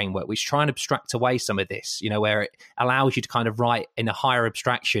Serverless Framework, which try and abstract away some of this, you know, where it allows you to kind of write in a higher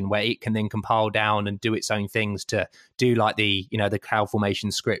abstraction where it can then compile down and do its own things to do like the, you know, the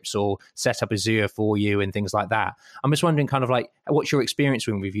CloudFormation scripts or set up Azure for you and things like that. I'm just wondering kind of like, what's your experience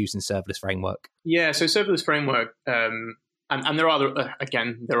with using Serverless Framework? Yeah, so Serverless Framework, and there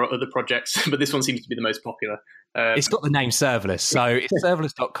are other projects, but this one seems to be the most popular. It's got the name Serverless, so it's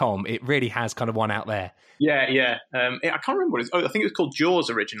serverless.com. It really has kind of one out there. Yeah. I can't remember what it is. I think it was called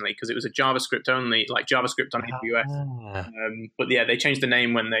Jaws originally because it was a JavaScript only, like JavaScript on AWS. But yeah, they changed the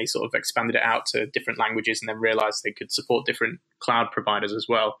name when they sort of expanded it out to different languages and then realized they could support different cloud providers as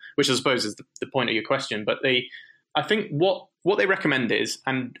well, which I suppose is the point of your question. But I think what they recommend is,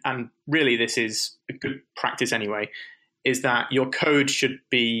 and really this is a good practice anyway, is that your code should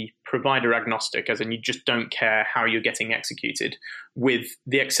be provider agnostic, as in you just don't care how you're getting executed, with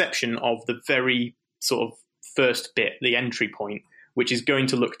the exception of the very sort of first bit, the entry point, which is going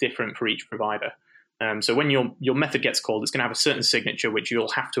to look different for each provider. So when your method gets called, it's going to have a certain signature which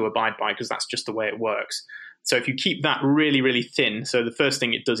you'll have to abide by because that's just the way it works. So if you keep that really, really thin, so the first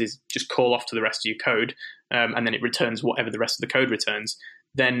thing it does is just call off to the rest of your code, and then it returns whatever the rest of the code returns,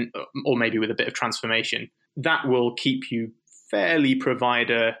 then, or maybe with a bit of transformation, that will keep you fairly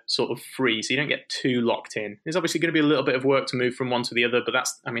provider sort of free, so you don't get too locked in. There's obviously going to be a little bit of work to move from one to the other, but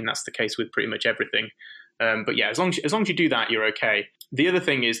that's the case with pretty much everything. But yeah, as long as you do that, you're okay. The other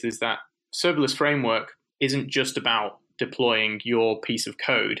thing is that Serverless Framework isn't just about deploying your piece of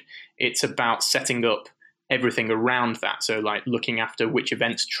code. It's about setting up everything around that. So like looking after which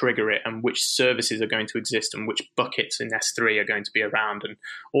events trigger it and which services are going to exist and which buckets in S3 are going to be around and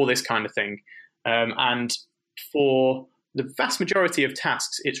all this kind of thing. And for the vast majority of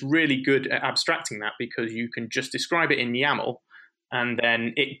tasks, it's really good at abstracting that because you can just describe it in YAML and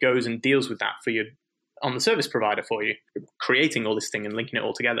then it goes and deals with that for you on the service provider for you, creating all this thing and linking it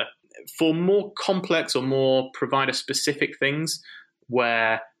all together. For more complex or more provider specific things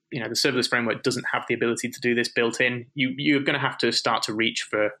where, you know, the Serverless Framework doesn't have the ability to do this built in, you're going to have to start to reach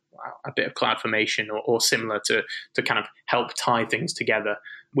for a bit of CloudFormation or similar to kind of help tie things together,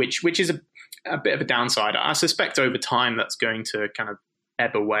 which is a bit of a downside. I suspect over time that's going to kind of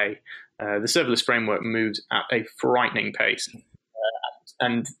ebb away. The Serverless Framework moves at a frightening pace,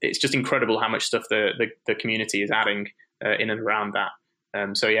 and it's just incredible how much stuff the community is adding in and around that.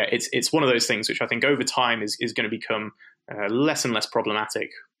 So yeah, it's one of those things which I think over time is going to become less and less problematic.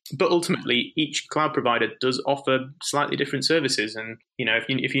 But ultimately, each cloud provider does offer slightly different services, and you know,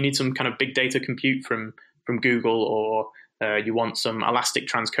 if you need some kind of big data compute from Google, or you want some elastic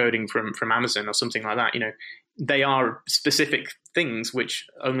transcoding from Amazon or something like that, you know, they are specific things which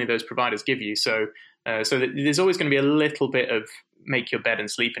only those providers give you. So there's always going to be a little bit of make your bed and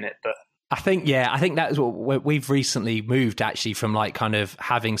sleep in it, but I think that's what we've recently moved actually from like kind of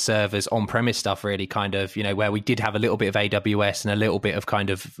having servers on-premise stuff really kind of, where we did have a little bit of AWS and a little bit of kind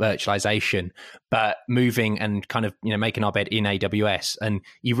of virtualization, but moving and kind of, making our bed in AWS. And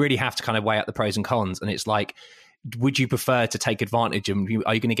you really have to kind of weigh out the pros and cons. And it's like, would you prefer to take advantage of,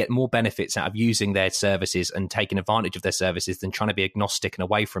 are you going to get more benefits out of using their services and taking advantage of their services than trying to be agnostic and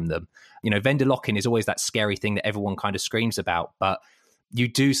away from them? Vendor lock-in is always that scary thing that everyone kind of screams about, but you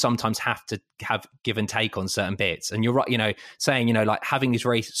do sometimes have to have give and take on certain bits. And you're right, saying, like having this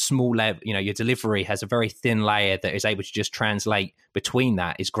very small level, your delivery has a very thin layer that is able to just translate between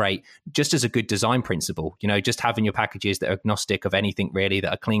that is great, just as a good design principle. Just having your packages that are agnostic of anything really,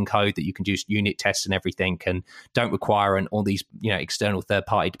 that are clean code, that you can do unit tests and everything, and don't require all these, external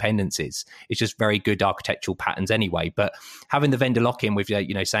third-party dependencies. It's just very good architectural patterns anyway. But having the vendor lock-in with,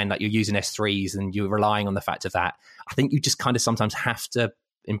 saying that you're using S3s and you're relying on the fact of that, I think you just kind of sometimes have to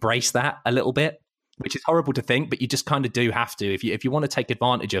embrace that a little bit, which is horrible to think, but you just kind of do have to. If you want to take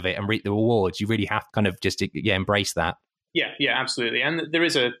advantage of it and reap the rewards, you really have to kind of just embrace that. Yeah, absolutely. And there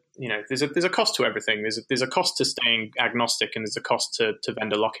is there's a cost to everything. There's a cost to staying agnostic, and there's a cost to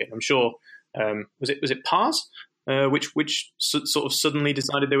vendor lock-in. I'm sure was it Parse? Which sort of suddenly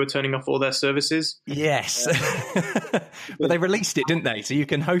decided they were turning off all their services. Yes. But they released it, didn't they? So you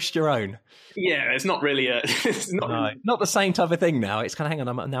can host your own. Yeah, it's not really it's not the same type of thing now. It's kind of, hang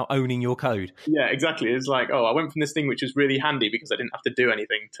on, I'm now owning your code. Yeah, exactly. It's like, I went from this thing which was really handy because I didn't have to do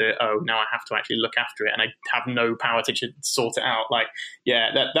anything to, now I have to actually look after it and I have no power to sort it out. Like, yeah,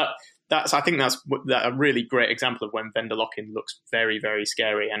 I think that's a really great example of when vendor lock-in looks very, very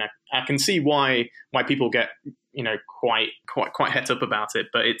scary. And I can see why people get, quite het up about it.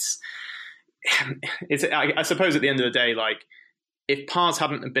 But it's I suppose at the end of the day, like, if Parse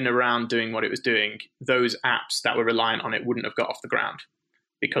hadn't been around doing what it was doing, those apps that were reliant on it wouldn't have got off the ground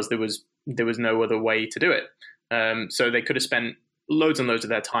because there was no other way to do it. So they could have spent loads and loads of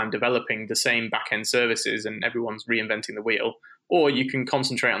their time developing the same back-end services and everyone's reinventing the wheel. Or you can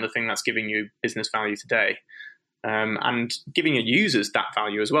concentrate on the thing that's giving you business value today, and giving your users that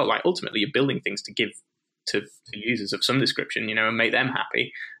value as well. Like, ultimately, you're building things to give to users of some description, and make them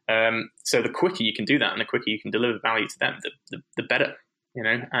happy. So the quicker you can do that and the quicker you can deliver value to them, the better.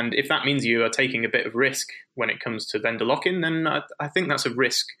 And if that means you are taking a bit of risk when it comes to vendor lock-in, then I think that's a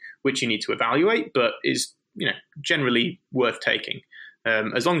risk which you need to evaluate, but is generally worth taking.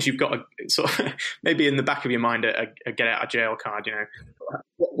 As long as you've got a sort of maybe in the back of your mind a get out of jail card,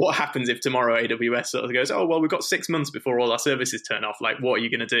 what happens if tomorrow AWS sort of goes, oh, well, we've got 6 months before all our services turn off. Like, what are you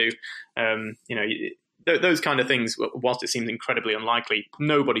going to do? Those kind of things, whilst it seems incredibly unlikely,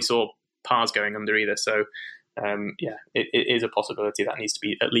 nobody saw Parse going under either. So, it is a possibility that needs to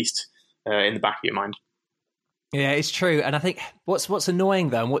be at least in the back of your mind. Yeah, it's true. And I think what's annoying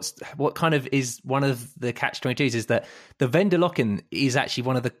though, and what kind of is one of the catch-22s is that the vendor lock-in is actually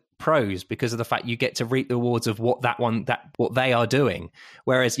one of the pros because of the fact you get to reap the rewards of what they are doing.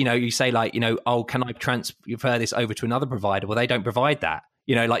 Whereas, you say like, oh, can I transfer this over to another provider? Well, they don't provide that.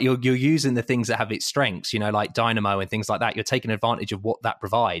 Like you're using the things that have its strengths, like Dynamo and things like that. You're taking advantage of what that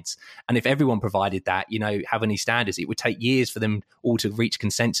provides. And if everyone provided that, have any standards, it would take years for them all to reach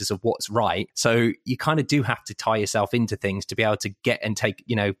consensus of what's right. So you kind of do have to tie yourself into things to be able to get and take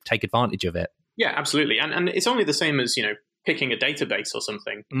advantage of it. Yeah, absolutely. And it's only the same as, picking a database or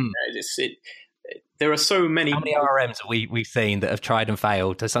something. There are so many. How many RMs have we've seen that have tried and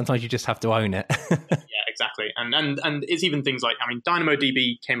failed? So sometimes you just have to own it. Yeah, exactly. And it's even things like,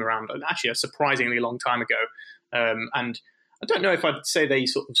 DynamoDB came around actually a surprisingly long time ago. And I don't know if I'd say they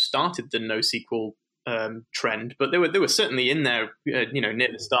sort of started the NoSQL trend, but they were certainly in there, near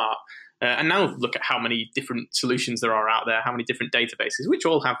the start. And now look at how many different solutions there are out there, how many different databases, which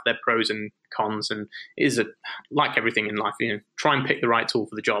all have their pros and cons. And it is like everything in life, try and pick the right tool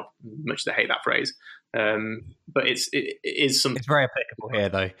for the job. Much they hate that phrase, but it is something. It's very applicable here,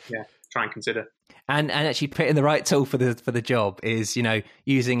 though. Yeah, try and consider. And actually picking the right tool for the job is,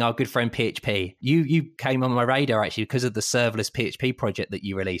 using our good friend PHP. You came on my radar actually because of the serverless PHP project that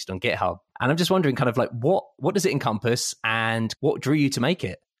you released on GitHub. And I'm just wondering kind of like what does it encompass and what drew you to make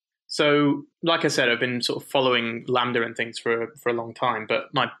it? So, like I said, I've been sort of following Lambda and things for a long time, but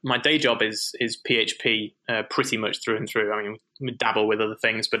my day job is PHP pretty much through and through. We dabble with other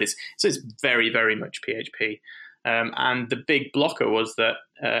things, but it's very, very much PHP. And the big blocker was that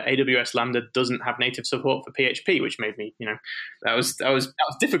AWS Lambda doesn't have native support for PHP, which made me, that was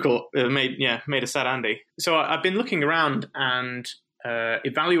difficult. Made a sad Andy. So I've been looking around and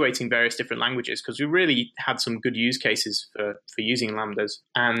evaluating various different languages because we really had some good use cases for using Lambdas,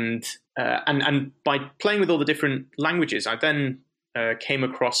 and by playing with all the different languages, I then came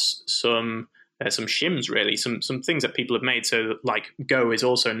across some shims, really, some things that people have made. So like Go is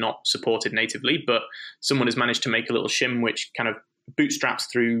also not supported natively, but someone has managed to make a little shim which kind of bootstraps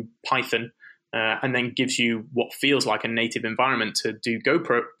through Python and then gives you what feels like a native environment to do Go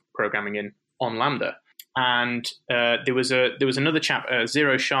programming in on Lambda. And there was another chap,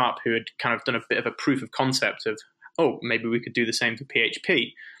 Zero Sharp, who had kind of done a bit of a proof of concept of, maybe we could do the same for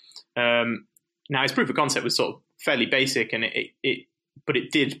PHP. Now his proof of concept was sort of fairly basic, and but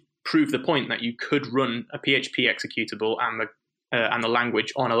it did prove the point that you could run a PHP executable and the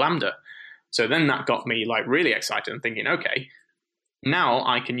language on a Lambda. So then that got me like really excited and thinking, okay, now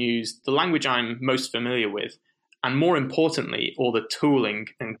I can use the language I'm most familiar with, and more importantly, all the tooling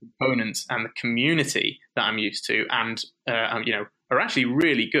and components and the community that I'm used to, and are actually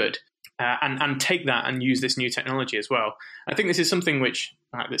really good, and take that and use this new technology as well. I think this is something which,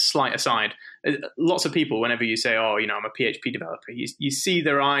 this slight aside, lots of people, whenever you say, I'm a PHP developer, you see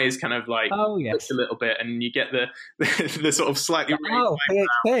their eyes kind of like twitch a little bit, and you get the sort of slightly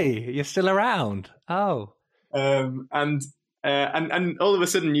PHP, you're still around. And all of a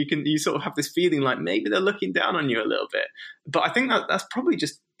sudden you sort of have this feeling like maybe they're looking down on you a little bit. But I think that's probably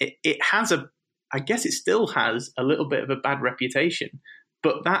just it has I guess it still has a little bit of a bad reputation.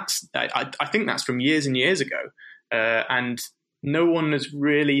 But I think that's from years and years ago, and no one has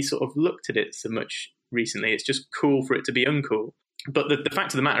really sort of looked at it so much recently. It's just cool for it to be uncool. But the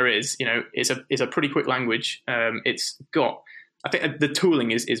fact of the matter is, it's a pretty quick language. It's got, I think the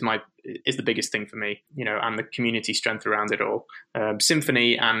tooling is the biggest thing for me, and the community strength around it all.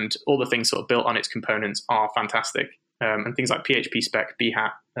 Symfony and all the things sort of built on its components are fantastic, and things like PHP spec,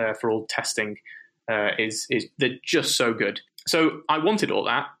 Behat for all testing they're just so good. So I wanted all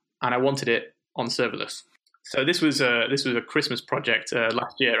that, and I wanted it on serverless. So this was a Christmas project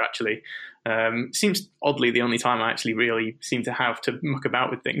last year, actually. Seems oddly the only time I actually really seem to have to muck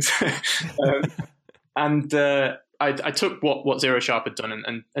about with things. I took what Zero Sharp had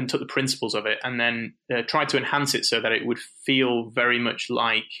done and took the principles of it, and then tried to enhance it so that it would feel very much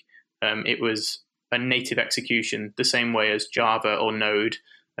like it was a native execution, the same way as Java or Node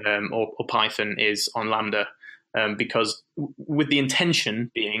or Python is on Lambda. Because with the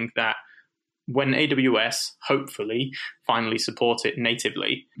intention being that when AWS hopefully finally support it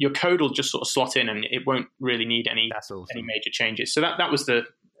natively, your code will just sort of slot in and it won't really need any major changes. So that was the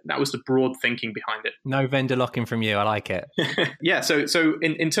broad thinking behind it. No vendor lock-in from you. I like it. Yeah. So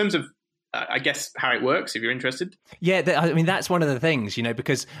in terms of I guess how it works, if you're interested. Yeah, I mean, that's one of the things,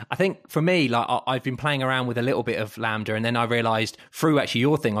 because I think for me, like I've been playing around with a little bit of Lambda, and then I realized through actually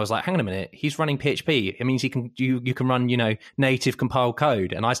your thing, I was like, hang on a minute, he's running PHP. It means you can run, native compiled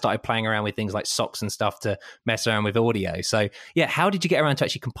code. And I started playing around with things like socks and stuff to mess around with audio. So yeah, how did you get around to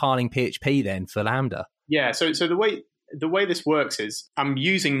actually compiling PHP then for Lambda? Yeah, so the way this works is I'm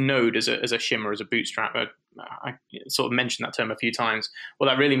using Node as a shimmer, as a bootstrap. I sort of mentioned that term a few times. What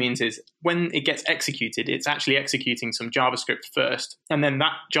that really means is when it gets executed, it's actually executing some JavaScript first, and then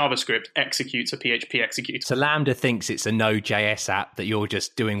that JavaScript executes a PHP executor. So Lambda thinks it's a Node.js app that you're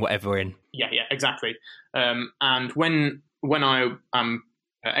just doing whatever in. Yeah, exactly. And when I am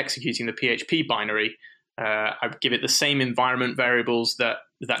executing the PHP binary, I give it the same environment variables that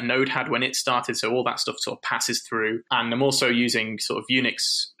Node had when it started, so all that stuff sort of passes through. And I'm also using sort of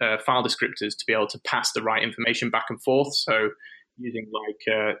Unix file descriptors to be able to pass the right information back and forth. So using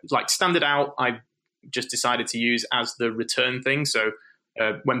like standard out, I just decided to use as the return thing. So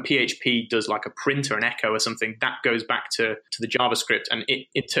when PHP does like a print or an echo or something, that goes back to the JavaScript, and it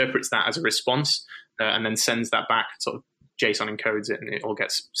interprets that as a response and then sends that back, sort of JSON encodes it, and it all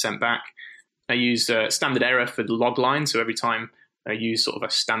gets sent back. I use standard error for the log line. So every time I use sort of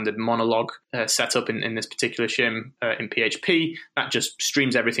a standard monologue setup in this particular shim in PHP, that just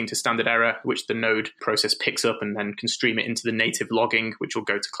streams everything to standard error, which the Node process picks up and then can stream it into the native logging, which will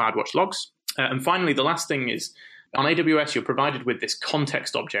go to CloudWatch logs. And finally, the last thing is on AWS, you're provided with this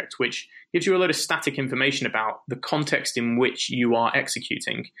context object, which gives you a lot of static information about the context in which you are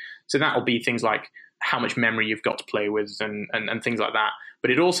executing. So that will be things like how much memory you've got to play with and things like that. But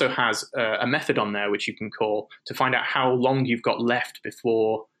it also has a method on there which you can call to find out how long you've got left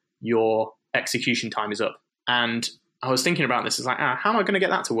before your execution time is up. And I was thinking about this. It's like, how am I going to get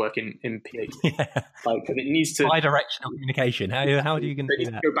that to work in PHP? Yeah. Like, it needs to bi-directional communication. How are you going to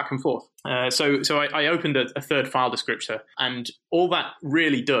do that? Go back and forth. So I opened a third file descriptor, and all that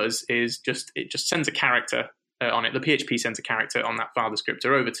really does is just sends a character on it. The PHP sends a character on that file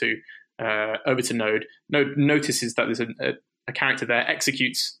descriptor over to Node. Node notices that there's a a character there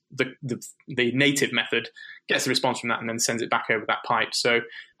executes the native method, gets the response from that, and then sends it back over that pipe. So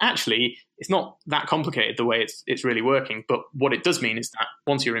actually, it's not that complicated the way it's really working. But what it does mean is that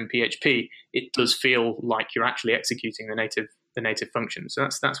once you're in PHP, it does feel like you're actually executing the native function. So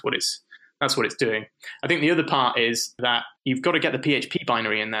that's what it's doing. I think the other part is that you've got to get the PHP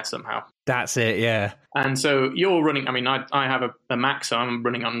binary in there somehow. That's it, yeah. And so you're running, I mean, I have a Mac, so I'm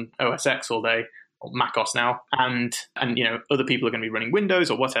running on OS X all day, or macOS now, and other people are going to be running Windows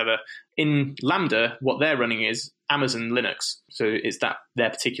or whatever. In Lambda, what they're running is Amazon Linux. So it's their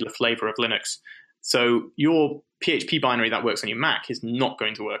particular flavor of Linux. So your PHP binary that works on your Mac is not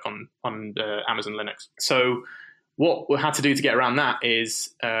going to work on Amazon Linux. So what we had to do to get around that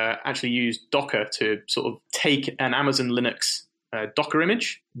is actually use Docker to sort of take an Amazon Linux Docker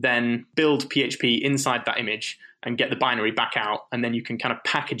image, then build PHP inside that image and get the binary back out. And then you can kind of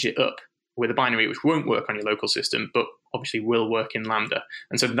package it up with a binary which won't work on your local system, but obviously will work in Lambda.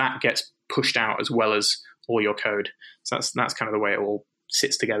 And so that gets pushed out as well as all your code. So that's kind of the way it all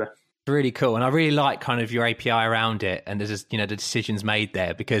sits together. Really cool. And I really like kind of your API around it and there's the decisions made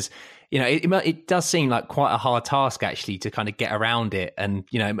there, because it does seem like quite a hard task actually to kind of get around it, and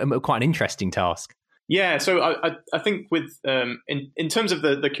quite an interesting task. Yeah, so I think with in terms of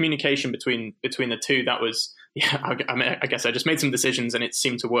the communication between the two, that was I guess I just made some decisions and it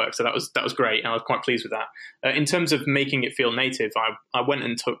seemed to work, so that was great, and I was quite pleased with that. In terms of making it feel native, I went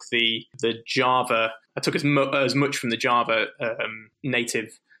and took the Java. I took as much from the Java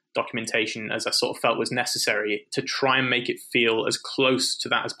native documentation as I sort of felt was necessary to try and make it feel as close to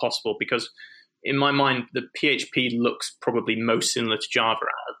that as possible, because in my mind the PHP looks probably most similar to Java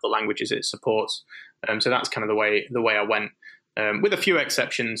out of the languages it supports. So that's kind of the way I went, with a few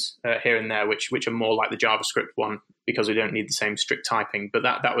exceptions here and there, which are more like the JavaScript one, because we don't need the same strict typing. But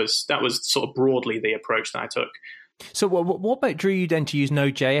that was sort of broadly the approach that I took. So what about drew you then to use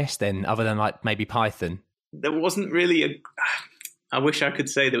Node.js then, other than like maybe Python? There wasn't really I wish I could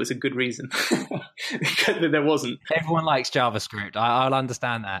say there was a good reason. There wasn't. Everyone likes JavaScript. I'll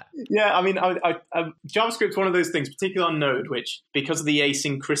understand that. Yeah, I mean, JavaScript's one of those things, particularly on Node, which, because of the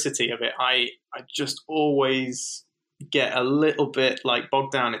asynchronicity of it, I just always get a little bit like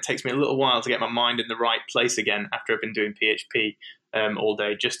bogged down. It takes me a little while to get my mind in the right place again after I've been doing PHP all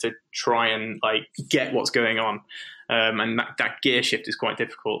day, just to try and like get what's going on. And that gear shift is quite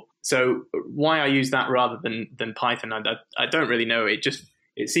difficult. So why I use that rather than Python, I don't really know.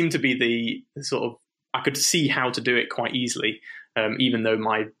 It seemed to be the sort of, I could see how to do it quite easily, even though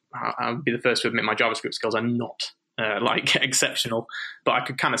I'll be the first to admit my JavaScript skills are not exceptional, but I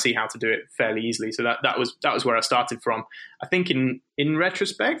could kind of see how to do it fairly easily. So that was where I started from. I think in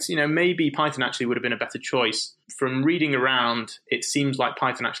retrospect, maybe Python actually would have been a better choice. From reading around, it seems like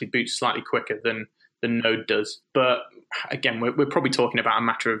Python actually boots slightly quicker than Node does. But again, we're probably talking about a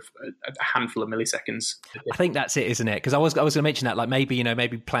matter of a handful of milliseconds. I think that's it, isn't it? Because I was going to mention that, like maybe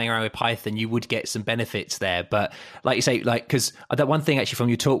playing around with Python, you would get some benefits there. But like you say, because that one thing actually from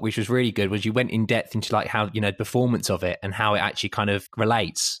your talk, which was really good, was you went in depth into like how performance of it and how it actually kind of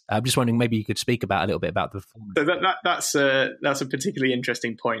relates. I'm just wondering, maybe you could speak a little bit about the performance. So that's a particularly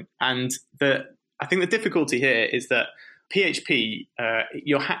interesting point. And I think the difficulty here is that PHP,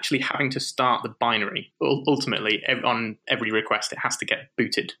 you're actually having to start the binary. Ultimately, on every request, it has to get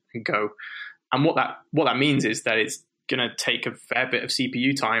booted and go. And what that means is that it's going to take a fair bit of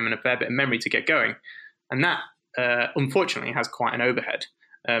CPU time and a fair bit of memory to get going. And that, unfortunately, has quite an overhead.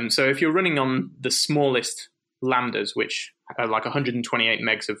 So if you're running on the smallest lambdas, which are like 128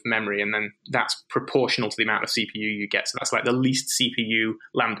 megs of memory, and then that's proportional to the amount of CPU you get, so that's like the least CPU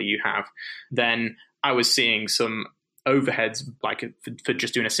lambda you have, then I was seeing some overheads like for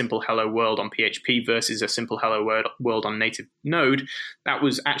just doing a simple hello world on PHP versus a simple hello world on native Node. That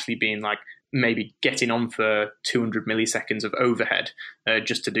was actually being like maybe getting on for 200 milliseconds of overhead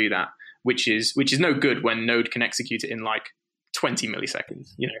just to do that, which is no good when Node can execute it in like 20 milliseconds.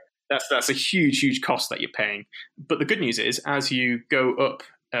 That's a huge cost that you're paying. But the good news is, as you go up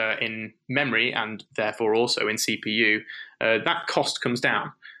in memory and therefore also in CPU, that cost comes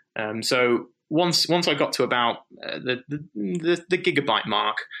down. So once I got to about the gigabyte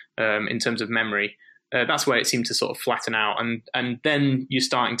mark in terms of memory, that's where it seemed to sort of flatten out, and then you're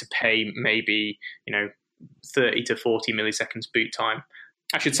starting to pay maybe 30 to 40 milliseconds boot time.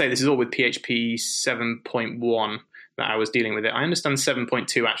 I should say this is all with PHP 7.1 that I was dealing with it. I understand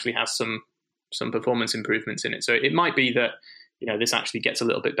 7.2 actually has some performance improvements in it, so it might be that this actually gets a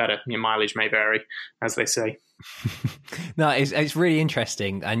little bit better. Your mileage may vary, as they say. No, it's really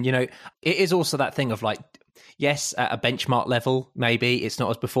interesting. And, it is also that thing of like, yes, at a benchmark level, maybe it's not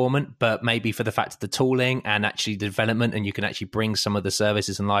as performant, but maybe for the fact of the tooling and actually the development, and you can actually bring some of the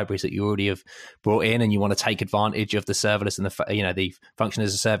services and libraries that you already have brought in, and you want to take advantage of the serverless and the function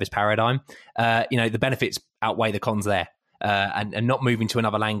as a service paradigm. The benefits outweigh the cons there. And not moving to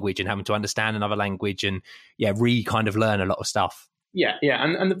another language and having to understand another language and kind of learn a lot of stuff. Yeah,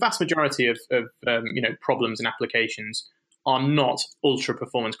 and the vast majority of problems and applications are not ultra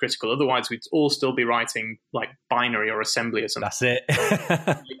performance critical. Otherwise, we'd all still be writing like binary or assembly or something. That's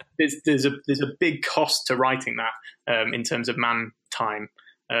it. there's a big cost to writing that in terms of man time.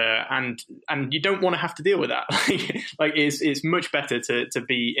 And you don't want to have to deal with that. Like it's much better to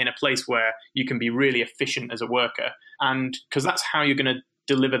be in a place where you can be really efficient as a worker, and because that's how you're going to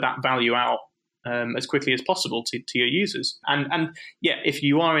deliver that value out as quickly as possible to your users. And if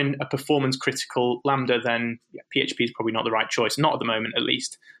you are in a performance critical Lambda, then PHP is probably not the right choice, not at the moment at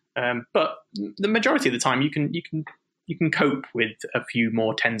least. But the majority of the time, you can cope with a few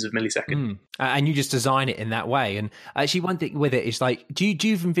more tens of milliseconds. And you just design it in that way. And actually, one thing with it is like, do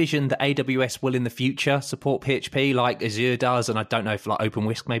you envision that AWS will in the future support PHP like Azure does? And I don't know if like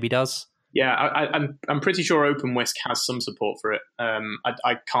OpenWhisk maybe does. Yeah, I'm pretty sure OpenWhisk has some support for it.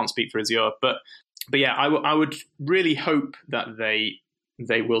 I can't speak for Azure, but yeah, I would really hope that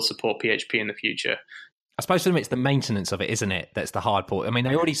they will support PHP in the future. I suppose for them it's the maintenance of it, isn't it? That's the hard part. I mean,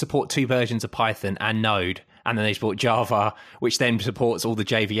 they already support 2 versions of Python and Node, and then they support Java, which then supports all the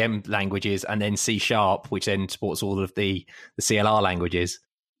JVM languages, and then C#, which then supports all of the CLR languages.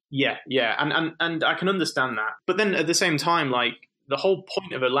 Yeah, and I can understand that. But then at the same time, like, the whole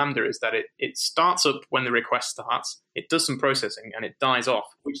point of a Lambda is that it starts up when the request starts, it does some processing, and it dies off,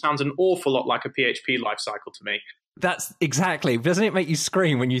 which sounds an awful lot like a PHP lifecycle to me. That's exactly. Doesn't it make you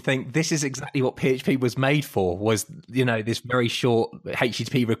scream when you think this is exactly what PHP was made for? Was this very short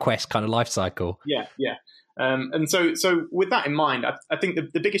HTTP request kind of lifecycle? Yeah. And so with that in mind, I think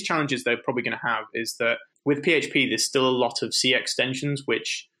the biggest challenges they're probably going to have is that with PHP, there's still a lot of C extensions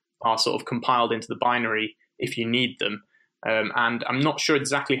which are sort of compiled into the binary if you need them. And I'm not sure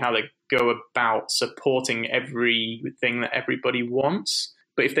exactly how they go about supporting everything that everybody wants.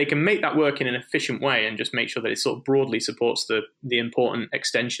 But if they can make that work in an efficient way and just make sure that it sort of broadly supports the important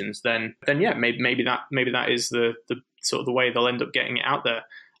extensions, then yeah, maybe that is the sort of the way they'll end up getting it out there.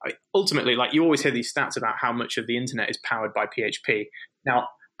 Ultimately, like, you always hear these stats about how much of the internet is powered by PHP. Now,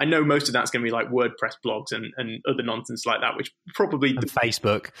 I know most of that's going to be like WordPress blogs and other nonsense like that, which probably... And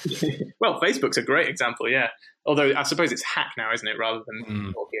Facebook. Well, Facebook's a great example, yeah. Although I suppose it's Hack now, isn't it, rather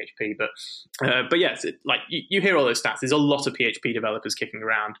than PHP. But yes, like you hear all those stats. There's a lot of PHP developers kicking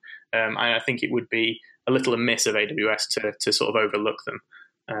around. And I think it would be a little amiss of AWS to sort of overlook them,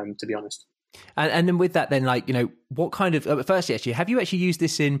 to be honest. And then with that, then, like, what kind of, firstly, actually, have you actually used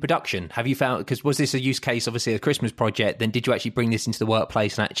this in production? Have you found, because was this a use case, obviously a Christmas project, then did you actually bring this into the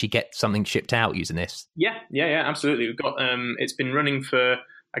workplace and actually get something shipped out using this? Yeah, absolutely. We've got, it's been running for,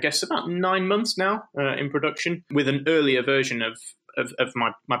 I guess, about 9 months now in production with an earlier version of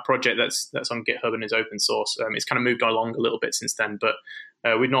my project that's on GitHub and is open source. It's kind of moved along a little bit since then, but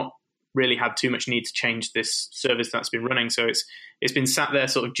we've not really had too much need to change this service that's been running. So it's been sat there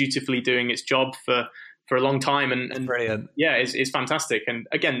sort of dutifully doing its job for a long time. And brilliant. Yeah, it's fantastic. And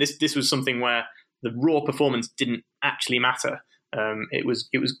again, this was something where the raw performance didn't actually matter. It was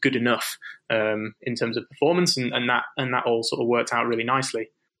good enough in terms of performance, and that all sort of worked out really nicely.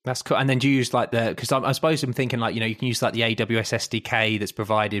 That's cool. And then do you use because I suppose I'm thinking you can use like the AWS SDK that's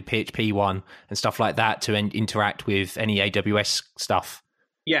provided, PHP one and stuff like that to interact with any AWS stuff.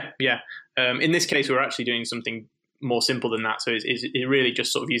 Yeah. In this case, we're actually doing something more simple than that. So it's really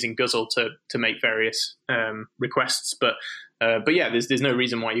just sort of using Guzzle to make various requests. But yeah, there's no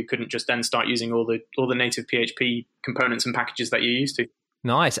reason why you couldn't just then start using all the native PHP components and packages that you're used to.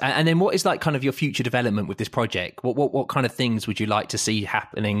 Nice. And then what is like kind of your future development with this project? What kind of things would you like to see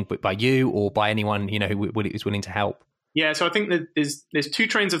happening by you or by anyone who is willing to help? Yeah, so I think that there's 2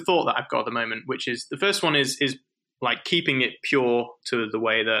 trains of thought that I've got at the moment, which is the first one is like keeping it pure to the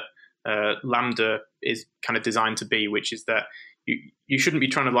way that Lambda is kind of designed to be, which is that you shouldn't be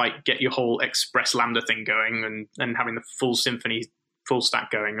trying to like get your whole Express Lambda thing going and having the full Symfony full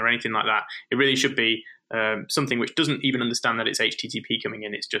stack going or anything like that. It really should be something which doesn't even understand that it's HTTP coming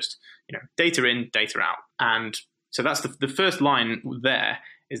in. It's just data in, data out. And so that's the first line there,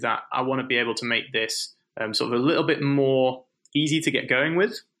 is that I want to be able to make this sort of a little bit more easy to get going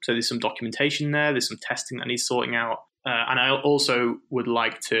with. So there's some documentation there, there's some testing that needs sorting out. And I also would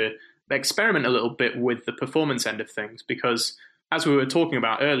like to experiment a little bit with the performance end of things, because as we were talking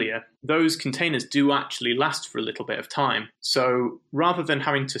about earlier, those containers do actually last for a little bit of time. So rather than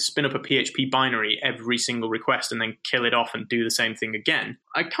having to spin up a PHP binary every single request and then kill it off and do the same thing again,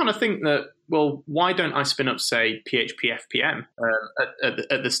 I kind of think that, well, why don't I spin up, say, PHP FPM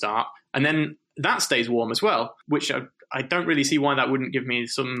at the start, and then that stays warm as well, which I don't really see why that wouldn't give me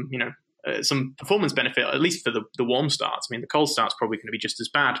some, some performance benefit, at least for the warm starts. I mean, the cold start's probably going to be just as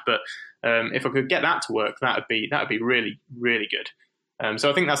bad, but if I could get that to work, that would be really, really good.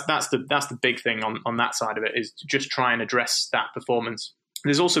 So I think that's the big thing on that side of it, is to just try and address that performance.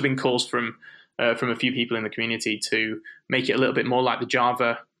 There's also been calls from a few people in the community to make it a little bit more like the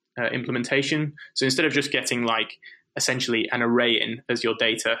Java implementation. So instead of just getting like essentially an array in as your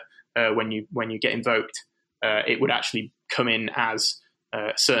data when you get invoked, it would actually come in as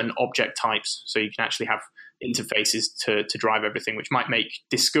certain object types, so you can actually have interfaces to drive everything, which might make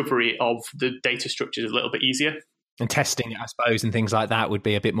discovery of the data structures a little bit easier. And testing it, I suppose, and things like that would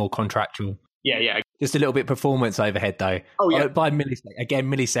be a bit more contractual. Yeah. Just a little bit performance overhead, though. Oh, yeah. By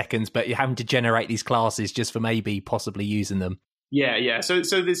milliseconds, but you're having to generate these classes just for possibly using them. Yeah. So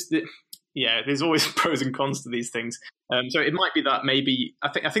there's always pros and cons to these things. So it might be that maybe I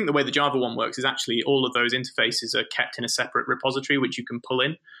think the way the Java one works is actually all of those interfaces are kept in a separate repository which you can pull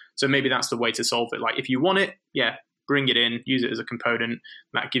in. So maybe that's the way to solve it. Like if you want it, bring it in, use it as a component.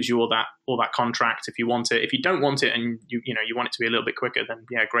 That gives you all that contract if you want it. If you don't want it and you want it to be a little bit quicker, then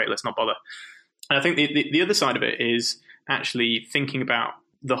great, let's not bother. And I think the other side of it is actually thinking about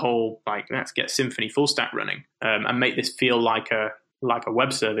the whole, like, let's get Symfony full stack running and make this feel like a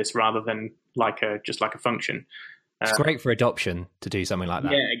web service rather than just like a function. It's great for adoption to do something like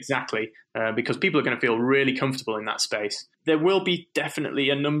that. Yeah, exactly. Because people are going to feel really comfortable in that space. There will be definitely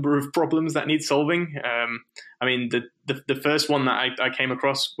a number of problems that need solving. I mean, the first one that I came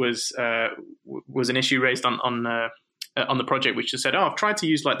across was an issue raised on the project, which just said, "Oh, I've tried to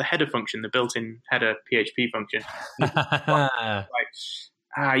use like the header function, the built-in header PHP function."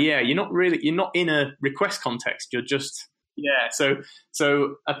 You're not in a request context. You're just So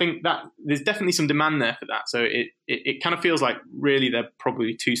I think that there's definitely some demand there for that. So it kind of feels like really they're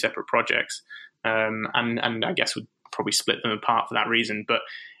probably two separate projects, and I guess would probably split them apart for that reason. But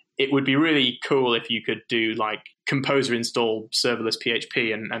it would be really cool if you could do like Composer install serverless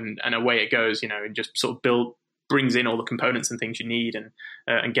PHP and away it goes, and just sort of brings in all the components and things you need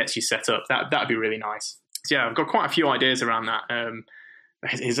and gets you set up. That'd be really nice. So I've got quite a few ideas around that.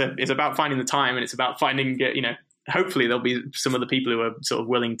 It's about finding the time, and it's about finding hopefully there'll be some of the people who are sort of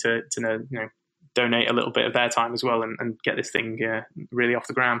willing to donate a little bit of their time as well and get this thing really off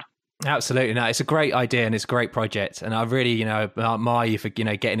the ground. Absolutely. No, it's a great idea and it's a great project. And I really, admire you for,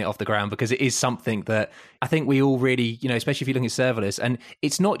 getting it off the ground, because it is something that I think we all really, especially if you're looking at serverless, and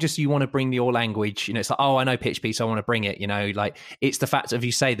it's not just you want to bring your language, it's like, oh, I know PHP, so I want to bring it, like it's the fact of,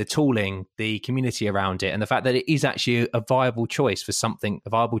 you say, the tooling, the community around it, and the fact that it is actually a viable choice for something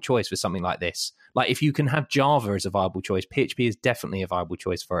like this. Like if you can have Java as a viable choice, PHP is definitely a viable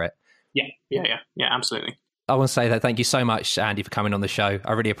choice for it. Yeah, absolutely. I want to say that thank you so much, Andy, for coming on the show.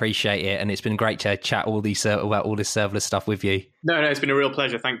 I really appreciate it, and it's been great to chat about all this serverless stuff with you. No, it's been a real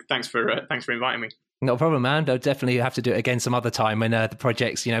pleasure. Thanks for inviting me. No problem, man. I'll definitely have to do it again some other time when the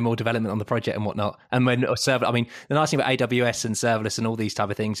project's, more development on the project and whatnot. And when the nice thing about AWS and serverless and all these type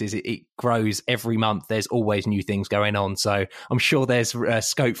of things is it grows every month. There's always new things going on. So I'm sure there's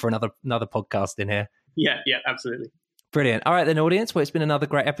scope for another podcast in here. Yeah, absolutely. Brilliant. All right then, audience. Well, it's been another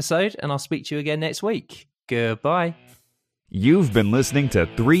great episode, and I'll speak to you again next week. Goodbye. You've been listening to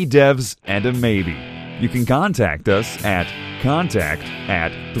 3 Devs and a Maybe. You can contact us at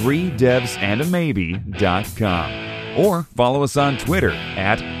contact@3devsandamaybe.com or follow us on Twitter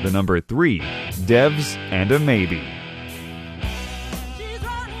at 3 Devs and a Maybe.